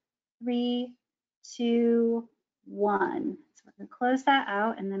 4, 3, 2, 1. So we're going to close that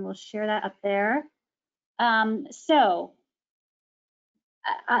out and then we'll share that up there.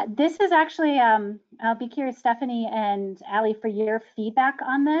 This is actually, I'll be curious, Stephanie and Allie, for your feedback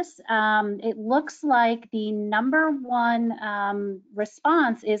on this. It looks like the #1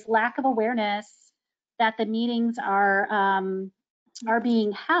 response is lack of awareness that the meetings are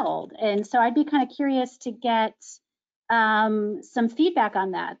being held. And so I'd be kind of curious to get some feedback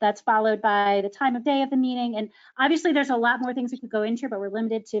on that. That's followed by the time of day of the meeting. And obviously there's a lot more things we could go into, but we're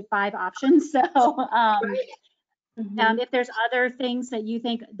limited to 5 options. So if there's other things that you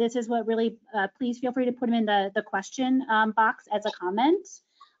think this is what really, please feel free to put them in the question box as a comment.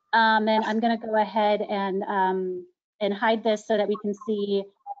 And I'm going to go ahead and hide this so that we can see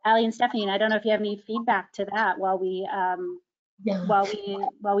Allie and Stephanie. And I don't know if you have any feedback to that while we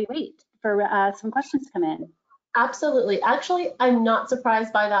wait for some questions to come in. Absolutely. Actually, I'm not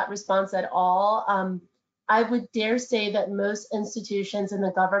surprised by that response at all. I would dare say that most institutions in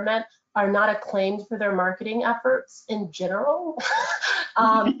the government are not acclaimed for their marketing efforts in general.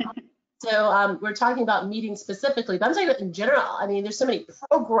 So we're talking about meetings specifically, but I'm talking about in general. I mean, there's so many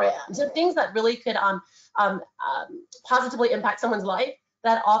programs and things that really could positively impact someone's life,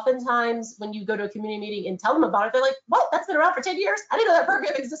 that oftentimes when you go to a community meeting and tell them about it, they're like, what, that's been around for 10 years? I didn't know that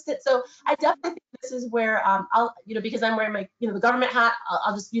program existed. So I definitely think this is where I'll, because I'm wearing my, the government hat,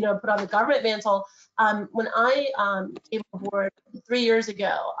 I'll just, put on the government mantle. When I came aboard 3 years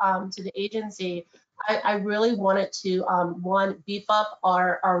ago to the agency, I really wanted to, one, beef up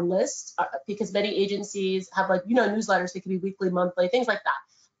our list, because many agencies have newsletters that can be weekly, monthly, things like that.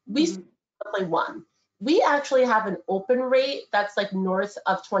 We monthly one. We actually have an open rate that's north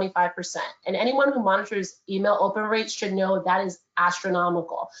of 25%. And anyone who monitors email open rates should know that is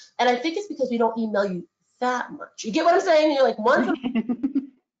astronomical. And I think it's because we don't email you that much. You get what I'm saying? You're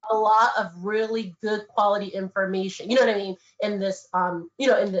a lot of really good quality information, you know what I mean, in this,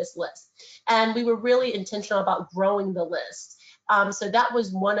 in this list. And we were really intentional about growing the list. So that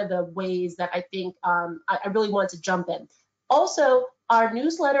was one of the ways that I think I really wanted to jump in. Also, our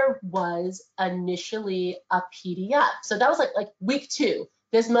newsletter was initially a PDF. So that was like week 2.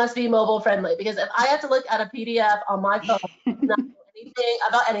 This must be mobile friendly, because if I have to look at a PDF on my phone, not anything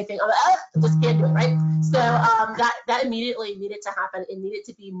about anything, I'm like, just can't do it, right? So that immediately needed to happen. It needed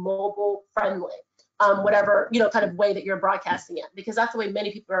to be mobile friendly, whatever kind of way that you're broadcasting it, because that's the way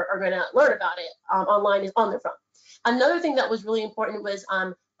many people are going to learn about it online, is on their phone. Another thing that was really important was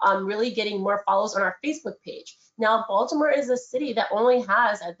really getting more follows on our Facebook page. Now, Baltimore is a city that only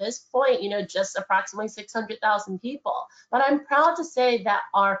has, at this point, just approximately 600,000 people. But I'm proud to say that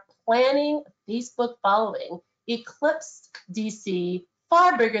our planning Facebook following eclipsed DC,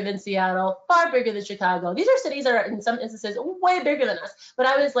 far bigger than Seattle, far bigger than Chicago. These are cities that are, in some instances, way bigger than us. But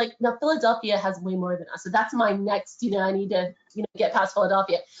I was like, no, Philadelphia has way more than us. So that's my next, I need to, get past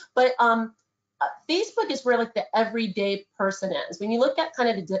Philadelphia. But Facebook is where the everyday person is. When you look at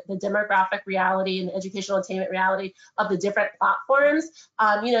kind of the demographic reality and the educational attainment reality of the different platforms,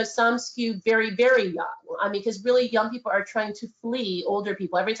 some skew very, very young. Because really young people are trying to flee older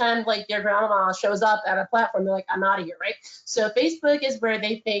people. Every time their grandma shows up at a platform, they're like, I'm out of here, right? So Facebook is where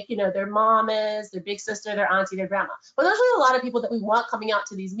they think, their mom is, their big sister, their auntie, their grandma. But there's really a lot of people that we want coming out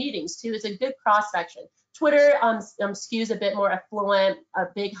to these meetings too. It's a good cross section. Twitter skews a bit more affluent,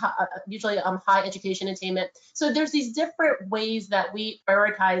 usually high education attainment. So there's these different ways that we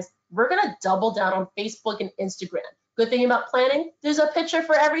prioritize. We're going to double down on Facebook and Instagram. Good thing about planning, there's a picture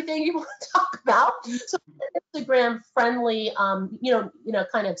for everything you want to talk about. So Instagram friendly,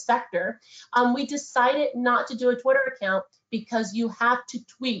 kind of sector. We decided not to do a Twitter account because you have to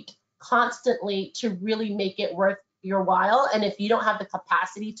tweet constantly to really make it worth your while. And if you don't have the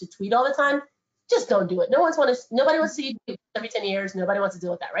capacity to tweet all the time, just don't do it. Nobody wants to see you every 10 years. Nobody wants to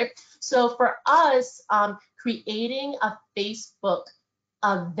deal with that, right? So for us, creating a Facebook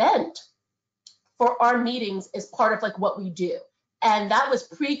event for our meetings is part of what we do. And that was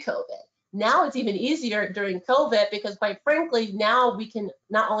pre-COVID. Now it's even easier during COVID because, quite frankly, now we can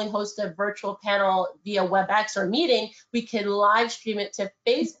not only host a virtual panel via WebEx or meeting, we can live stream it to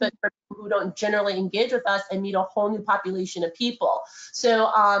Facebook for people who don't generally engage with us and meet a whole new population of people.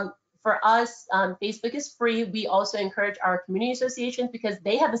 So for us, Facebook is free. We also encourage our community associations because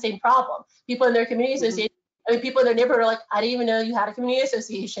they have the same problem. People in their community association, I mean, people in their neighborhood are like, I didn't even know you had a community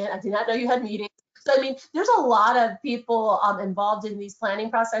association. I did not know you had meetings. So, I mean, there's a lot of people involved in these planning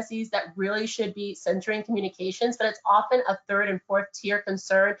processes that really should be centering communications, but it's often a third and fourth tier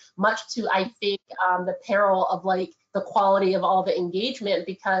concern, much to, I think, the peril of like the quality of all the engagement,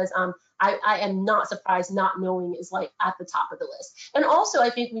 because I am not surprised not knowing is like at the top of the list. And also,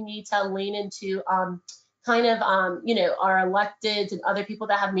 I think we need to lean into kind of, you know, our electeds and other people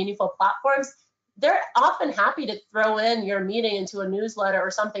that have meaningful platforms. They're often happy to throw in your meeting into a newsletter or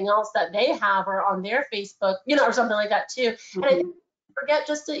something else that they have or on their Facebook, you know, or something like that too. And I think forget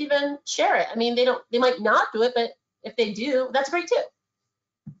just to even share it. I mean, they might not do it, but if they do, that's great too.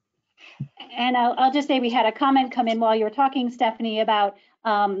 And I'll just say we had a comment come in while you were talking, Stephanie, about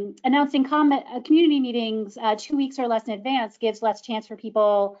announcing community meetings 2 weeks or less in advance gives less chance for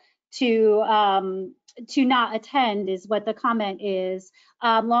people to not attend, is what the comment is.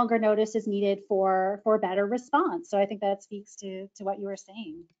 Longer notice is needed for better response. So I think that speaks to what you were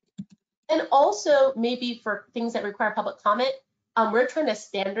saying. And also maybe for things that require public comment, we're trying to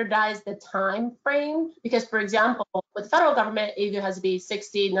standardize the time frame because, for example, with the federal government, it either has to be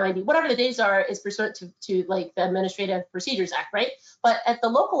 60, 90, whatever the days are is pursuant to like the Administrative Procedures Act, right? But at the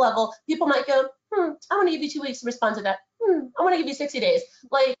local level, people might go, I want to give you 2 weeks to respond to that. I want to give you 60 days.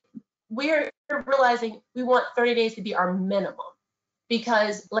 Like, we're realizing we want 30 days to be our minimum.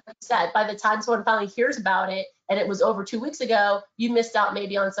 Because like you said, by the time someone finally hears about it and it was over 2 weeks ago, you missed out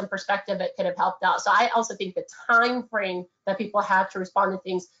maybe on some perspective that could have helped out. So I also think the time frame that people have to respond to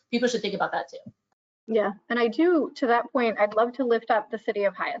things, people should think about that too. Yeah, and I do, to that point, I'd love to lift up the city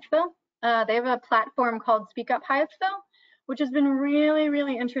of Hyattsville. They have a platform called Speak Up Hyattsville, which has been really,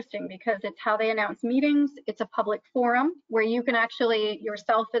 really interesting because it's how they announce meetings. It's a public forum where you can actually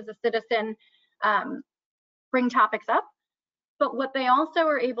yourself as a citizen bring topics up. But what they also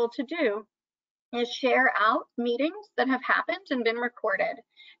are able to do is share out meetings that have happened and been recorded,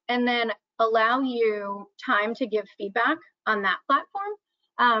 and then allow you time to give feedback on that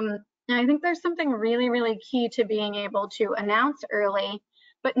platform. And I think there's something really, really key to being able to announce early,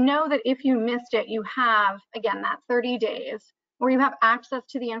 but know that if you missed it, you have, again, that 30 days where you have access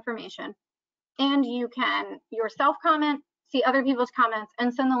to the information and you can yourself comment, see other people's comments,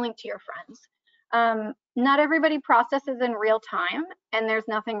 and send the link to your friends. Not everybody processes in real time, and there's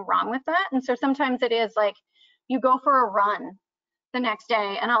nothing wrong with that. And so sometimes it is like you go for a run the next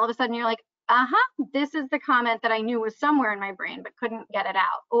day and all of a sudden you're like, this is the comment that I knew was somewhere in my brain but couldn't get it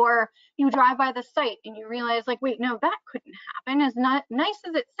out. Or you drive by the site and you realize like, wait, no, that couldn't happen. As not nice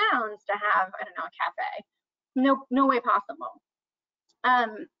as it sounds to have, I don't know, a cafe, no way possible.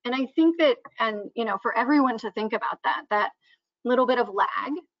 And I think that, and you know, for everyone to think about that little bit of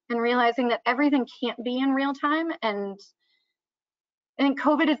lag and realizing that everything can't be in real time. And I think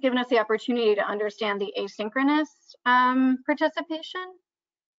COVID has given us the opportunity to understand the asynchronous participation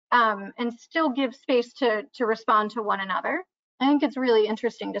and still give space to respond to one another. I think it's really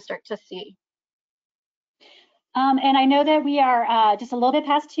interesting to start to see. And I know that we are just a little bit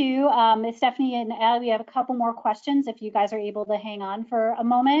past 2. Stephanie and Allie, we have a couple more questions if you guys are able to hang on for a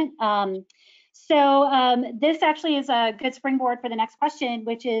moment. So this actually is a good springboard for the next question,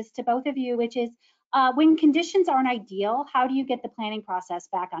 which is to both of you, which is when conditions aren't ideal, how do you get the planning process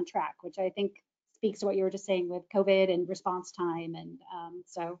back on track? Which I think speaks to what you were just saying with COVID and response time. And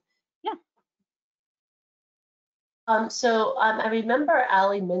so, yeah. I remember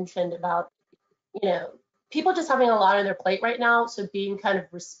Allie mentioned about, you know, people just having a lot on their plate right now. So being kind of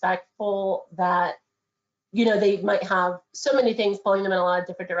respectful that, you know, they might have so many things pulling them in a lot of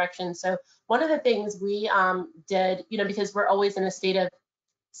different directions. So one of the things we did, you know, because we're always in a state of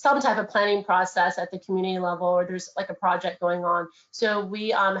some type of planning process at the community level, or there's like a project going on. So we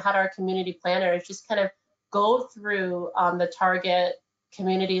had our community planners just kind of go through the target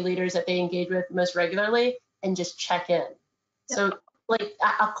community leaders that they engage with most regularly and just check in. Yep. So like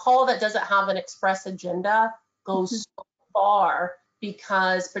a call that doesn't have an express agenda goes so far,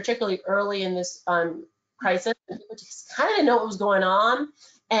 because particularly early in this crisis, people just kind of didn't know what was going on.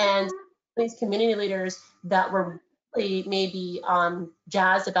 And these community leaders that were really maybe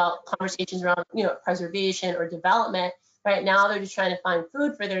jazzed about conversations around, you know, preservation or development, right now they're just trying to find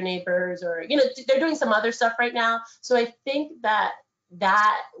food for their neighbors, or, you know, they're doing some other stuff right now. So I think that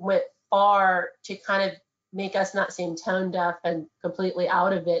went far to kind of make us not seem tone deaf and completely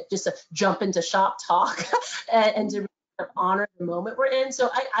out of it, just to jump into shop talk and to honor the moment we're in. So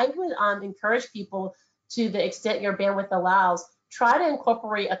I would encourage people, to the extent your bandwidth allows, try to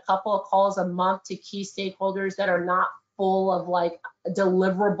incorporate a couple of calls a month to key stakeholders that are not full of like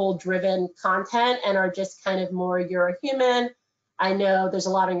deliverable driven content and are just kind of more, you're a human, I know there's a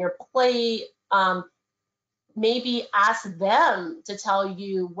lot on your plate. Maybe ask them to tell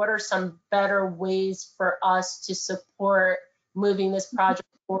you what are some better ways for us to support moving this project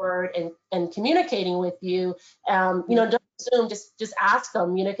forward and communicating with you. You know, don't assume, just ask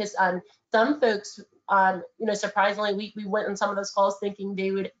them, you know, because some folks, you know, surprisingly, we went on some of those calls thinking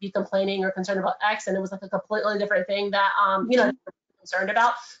they would be complaining or concerned about X, and it was like a completely different thing that, you know, they're concerned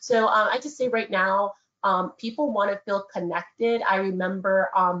about. So I just say right now, people want to feel connected. I remember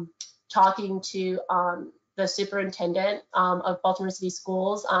talking to the superintendent of Baltimore City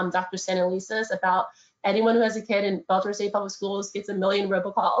Schools, Dr. Sanalisis, about anyone who has a kid in Baltimore City Public Schools gets a million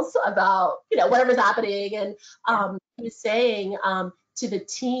robocalls about, you know, whatever's happening. And he was saying to the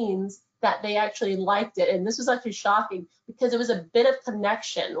teens that they actually liked it. And this was actually shocking because it was a bit of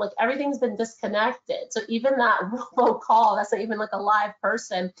connection. Like everything's been disconnected. So even that robocall, that's not even like a live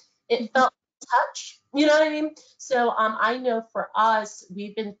person, it felt touch, you know what I mean? So I know for us,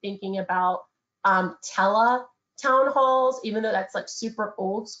 we've been thinking about tele town halls, even though that's like super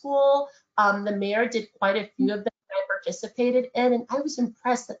old school. The mayor did quite a few of them that I participated in, and I was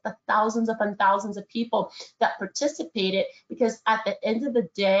impressed at the thousands upon thousands of people that participated, because at the end of the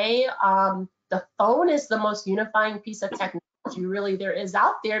day, the phone is the most unifying piece of technology really there is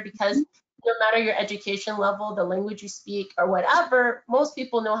out there, because no matter your education level, the language you speak or whatever, most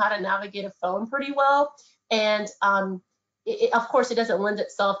people know how to navigate a phone pretty well. And of course, it doesn't lend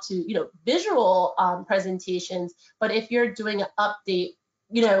itself to, you know, visual presentations, but if you're doing an update,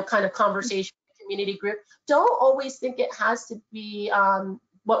 you know, kind of conversation community group, don't always think it has to be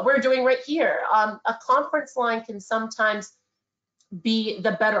what we're doing right here. A conference line can sometimes be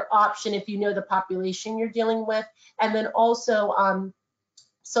the better option if you know the population you're dealing with, and then also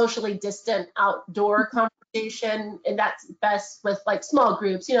socially distant outdoor conversation, and that's best with like small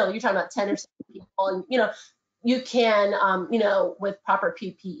groups. You know, you're talking about 10 or 7 people, and you know, you can, you know, with proper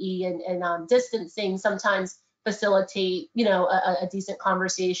PPE and distancing, sometimes facilitate, you know, a decent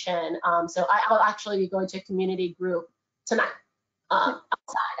conversation. So I'll actually be going to a community group tonight outside.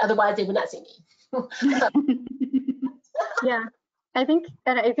 Otherwise, they would not see me. Yeah, I think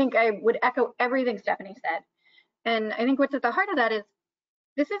I would echo everything Stephanie said. And I think what's at the heart of that is,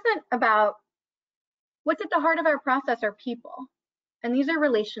 this isn't about, what's at the heart of our process are people. And these are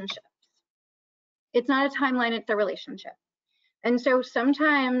relationships. It's not a timeline, it's a relationship. And so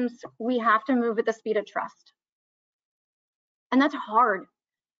sometimes we have to move at the speed of trust. And that's hard,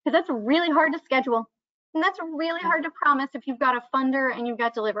 because that's really hard to schedule. And that's really hard to promise if you've got a funder and you've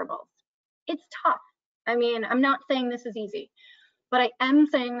got deliverables. It's tough. I mean, I'm not saying this is easy, but I am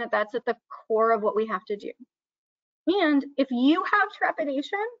saying that that's at the core of what we have to do. And if you have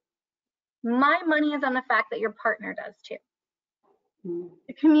trepidation, my money is on the fact that your partner does too.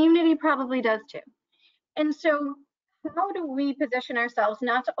 The community probably does too. And so how do we position ourselves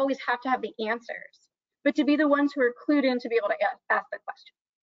not to always have to have the answers, but to be the ones who are clued in to be able to ask the question?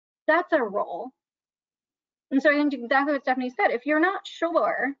 That's our role. And so I think exactly what Stephanie said, if you're not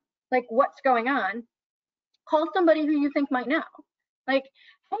sure like what's going on, call somebody who you think might know. Like,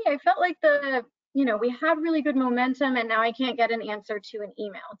 hey, I felt like we had really good momentum and now I can't get an answer to an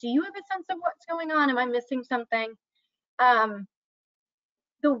email. Do you have a sense of what's going on? Am I missing something?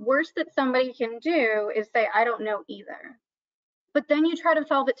 The worst that somebody can do is say, I don't know either. But then you try to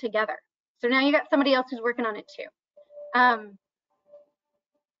solve it together. So now you got somebody else who's working on it too.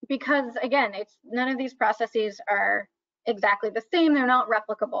 Because again, none of these processes are exactly the same. They're not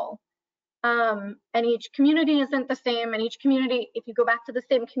replicable. And each community isn't the same. And each community, if you go back to the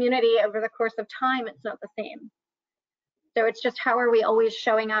same community over the course of time, it's not the same. So it's just, how are we always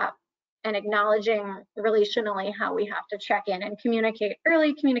showing up and acknowledging relationally how we have to check in and communicate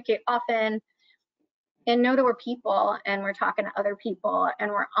early, communicate often, and know that we're people and we're talking to other people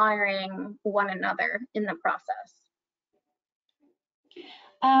and we're honoring one another in the process.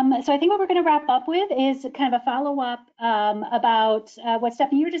 So I think what we're going to wrap up with is kind of a follow-up about what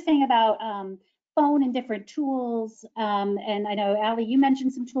Stephanie, you were just saying about phone and different tools. And I know, Allie, you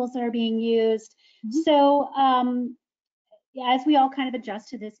mentioned some tools that are being used. So as we all kind of adjust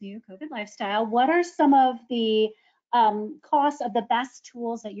to this new COVID lifestyle, what are some of the costs of the best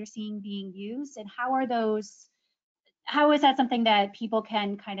tools that you're seeing being used, and how is that something that people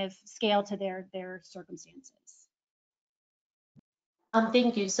can kind of scale to their circumstances?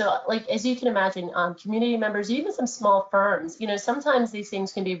 Thank you. So, like, as you can imagine, community members, even some small firms, sometimes these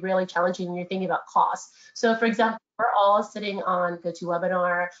things can be really challenging when you're thinking about costs. So, for example, we're all sitting on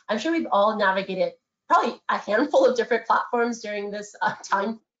GoToWebinar. I'm sure we've all navigated probably a handful of different platforms during this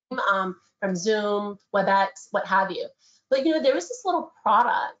time, from Zoom, WebEx, what have you. But, there was this little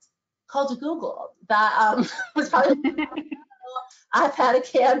product called Google that was probably, I've had a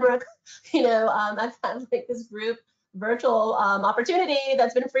camera, I've had like this group virtual opportunity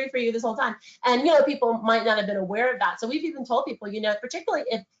that's been free for you this whole time. And, people might not have been aware of that. So we've even told people, particularly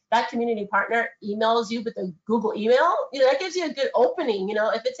if that community partner emails you with a Google email, that gives you a good opening.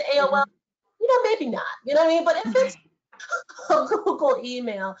 If it's AOL, maybe not, what I mean? But if it's a Google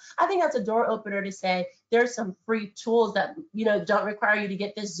email, I think that's a door opener to say there's some free tools that, don't require you to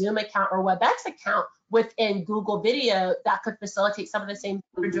get this Zoom account or WebEx account within Google Video that could facilitate some of the same things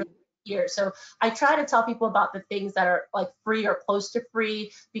we're doing here. So I try to tell people about the things that are like free or close to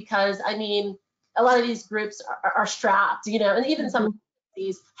free, because I mean, a lot of these groups are strapped, and even some of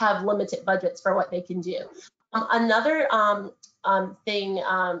these have limited budgets for what they can do. Another thing,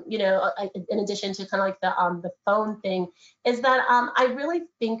 in addition to kind of like the phone thing, is that I really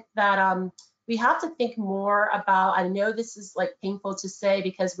think that we have to think more about, I know this is like painful to say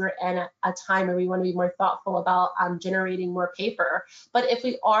because we're in a time where we want to be more thoughtful about generating more paper, but if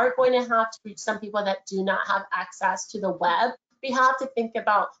we are going to have to reach some people that do not have access to the web, we have to think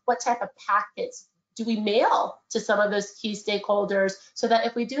about what type of packets do we mail to some of those key stakeholders, so that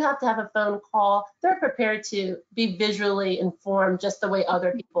if we do have to have a phone call, they're prepared to be visually informed just the way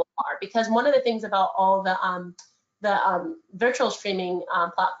other people are. Because one of the things about all the virtual streaming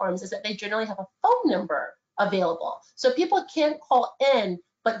platforms is that they generally have a phone number available. So people can call in,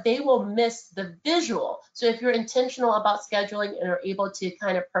 but they will miss the visual. So if you're intentional about scheduling and are able to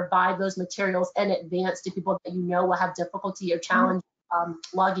kind of provide those materials in advance to people that will have difficulty or challenge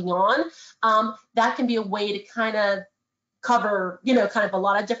logging on, that can be a way to kind of cover, kind of a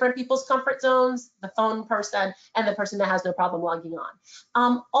lot of different people's comfort zones, the phone person and the person that has no problem logging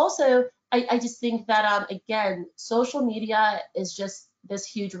on. Also, I just think that, again, social media is just this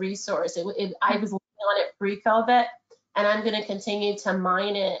huge resource. I was looking on it pre-COVID, and I'm going to continue to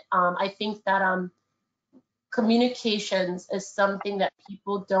mine it. I think that communications is something that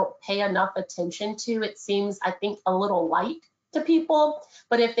people don't pay enough attention to. It seems, I think, a little light to people,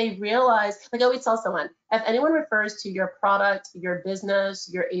 but if they realize, like I always tell someone, if anyone refers to your product, your business,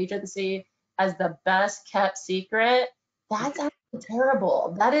 your agency as the best kept secret, that's actually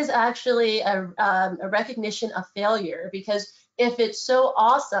terrible. That is actually a recognition of failure, because if it's so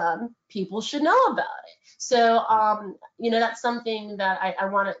awesome, people should know about it. So, that's something that I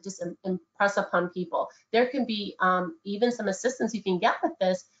want to just impress upon people. There can be even some assistance you can get with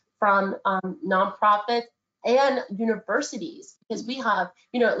this from nonprofits and universities, because we have,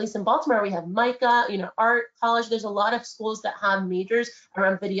 at least in Baltimore, we have MICA, art college. There's a lot of schools that have majors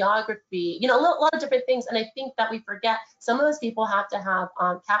around videography, a lot of different things. And I think that we forget some of those people have to have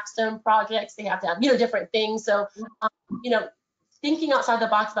capstone projects. They have to have, different things. So, thinking outside the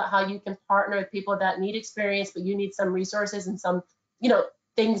box about how you can partner with people that need experience, but you need some resources and some,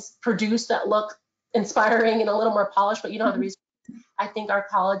 things produced that look inspiring and a little more polished, but you don't have the resources. I think our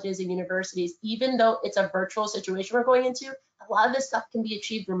colleges and universities, even though it's a virtual situation we're going into, a lot of this stuff can be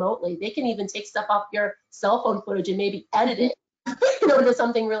achieved remotely. They can even take stuff off your cell phone footage and maybe edit it, into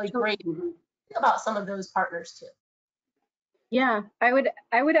something really great. Think about some of those partners too. Yeah, I would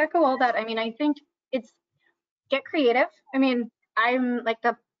echo all that. I mean, I think it's get creative. I mean, I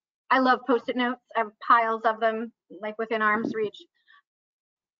love Post-it notes. I have piles of them, like within arm's reach.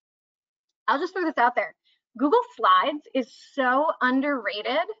 I'll just throw this out there. Google Slides is so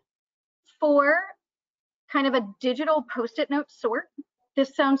underrated for kind of a digital Post-it note sort.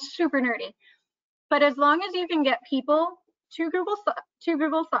 This sounds super nerdy, but as long as you can get people to Google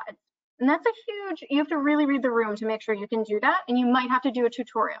Slides, and that's a huge, you have to really read the room to make sure you can do that, and you might have to do a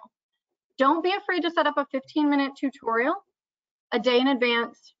tutorial. Don't be afraid to set up a 15-minute tutorial a day in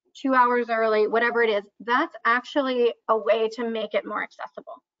advance, 2 hours early, whatever it is. That's actually a way to make it more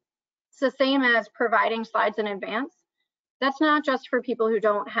accessible. It's the same as providing slides in advance. That's not just for people who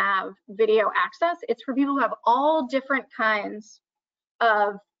don't have video access. It's for people who have all different kinds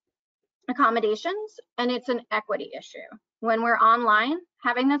of accommodations, and it's an equity issue. When we're online,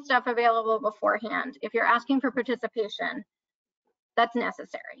 having this stuff available beforehand, if you're asking for participation, that's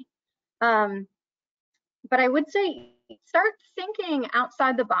necessary. But I would say start thinking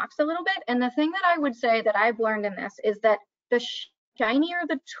outside the box a little bit. And the thing that I would say that I've learned in this is that the shinier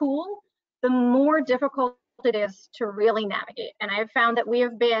the tool, the more difficult it is to really navigate. And I've found that we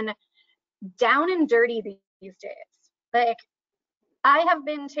have been down and dirty these days. Like, I have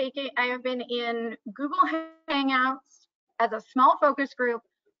been in Google Hangouts as a small focus group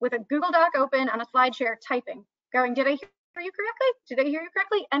with a Google Doc open on a slide share typing, going, did I hear you correctly? Did I hear you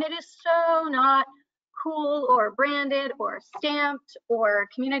correctly? And it is so not cool or branded or stamped or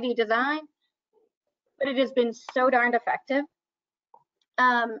community design, but it has been so darned effective.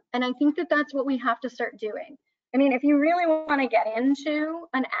 And I think that that's what we have to start doing. I mean, if you really want to get into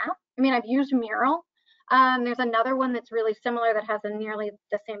an app, I mean, I've used Mural. There's another one that's really similar that has a nearly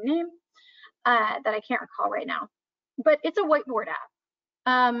the same name that I can't recall right now, but it's a whiteboard app.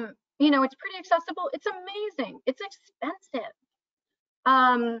 You know, it's pretty accessible. It's amazing. It's expensive.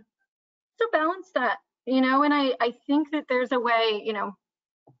 So balance that, you know, and I think that there's a way, you know,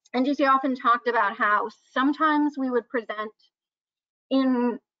 NGC often talked about how sometimes we would present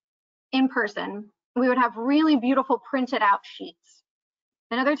in person. We would have really beautiful printed out sheets.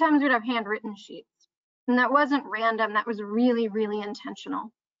 And other times we'd have handwritten sheets. And that wasn't random, that was really, really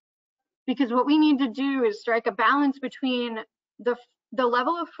intentional. Because what we need to do is strike a balance between the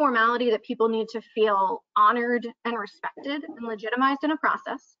level of formality that people need to feel honored and respected and legitimized in a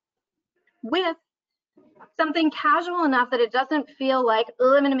process with something casual enough that it doesn't feel like,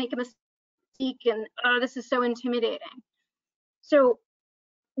 oh, I'm gonna make a mistake and oh, this is so intimidating. So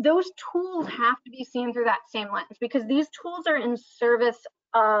those tools have to be seen through that same lens, because these tools are in service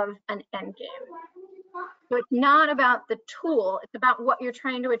of an end game. So it's not about the tool, it's about what you're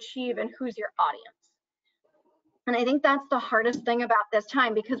trying to achieve and who's your audience. And I think that's the hardest thing about this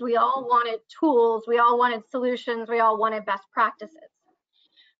time, because we all wanted tools, we all wanted solutions, we all wanted best practices.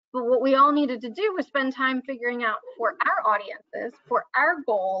 But what we all needed to do was spend time figuring out for our audiences, for our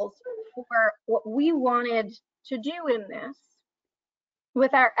goals, for what we wanted to do in this,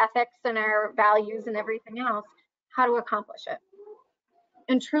 with our ethics and our values and everything else, how to accomplish it.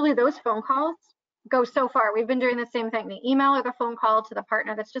 And truly those phone calls go so far. We've been doing the same thing, the email or the phone call to the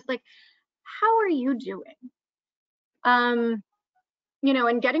partner that's just like, how are you doing? You know,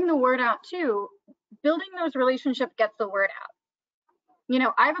 and getting the word out too, building those relationships gets the word out. You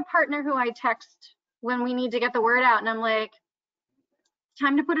know, I have a partner who I text when we need to get the word out, and I'm like,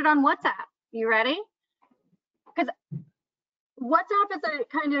 time to put it on WhatsApp. You ready? Because WhatsApp is a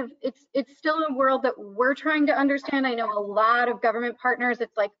kind of, it's still a world that we're trying to understand. I know a lot of government partners,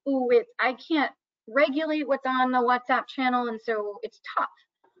 it's like, ooh, I can't regulate what's on the WhatsApp channel, and so it's tough.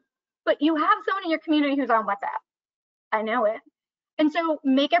 But you have someone in your community who's on WhatsApp. I know it. And so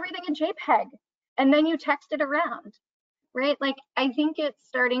make everything a JPEG, and then you text it around, right? Like, I think it's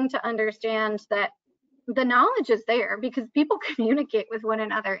starting to understand that the knowledge is there because people communicate with one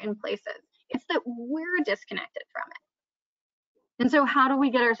another in places. It's that we're disconnected from it. And so how do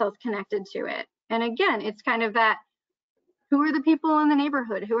we get ourselves connected to it? And again, it's kind of that, who are the people in the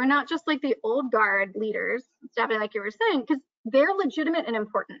neighborhood who are not just like the old guard leaders, Stephanie, like you were saying, because they're legitimate and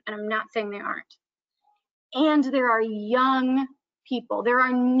important, and I'm not saying they aren't. And there are young people, there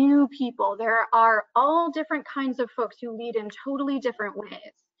are new people, there are all different kinds of folks who lead in totally different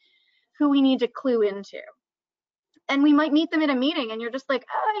ways, who we need to clue into. And we might meet them at a meeting and you're just like,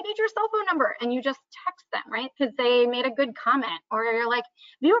 oh, I need your cell phone number. And you just text them, right? Because they made a good comment. Or you're like,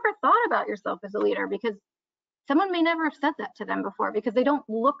 have you ever thought about yourself as a leader? Because someone may never have said that to them before, because they don't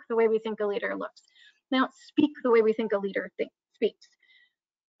look the way we think a leader looks. They don't speak the way we think a leader speaks,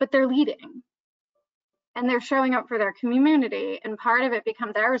 but they're leading. And they're showing up for their community, and part of it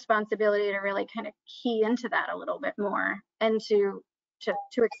becomes our responsibility to really kind of key into that a little bit more and to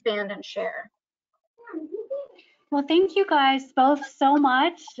expand and share. Well, thank you guys both so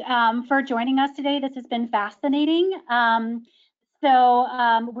much for joining us today. This has been fascinating. So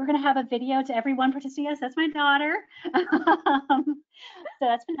we're going to have a video to everyone participating. Yes, that's my daughter. So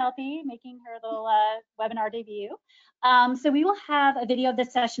that's Penelope making her little webinar debut. So we will have a video of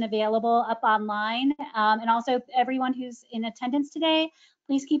this session available up online. And also everyone who's in attendance today,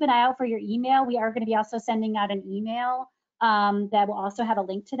 please keep an eye out for your email. We are going to be also sending out an email that will also have a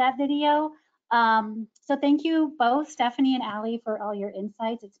link to that video. So thank you both, Stephanie and Allie, for all your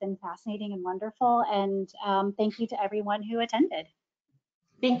insights. It's been fascinating and wonderful. And thank you to everyone who attended.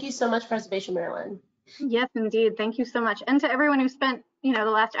 Thank you so much, Preservation Maryland. Yes, indeed. Thank you so much. And to everyone who spent, you know,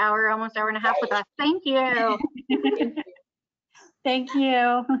 the last hour, almost hour and a half with us. Thank you. Thank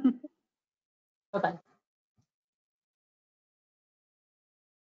you. Bye-bye.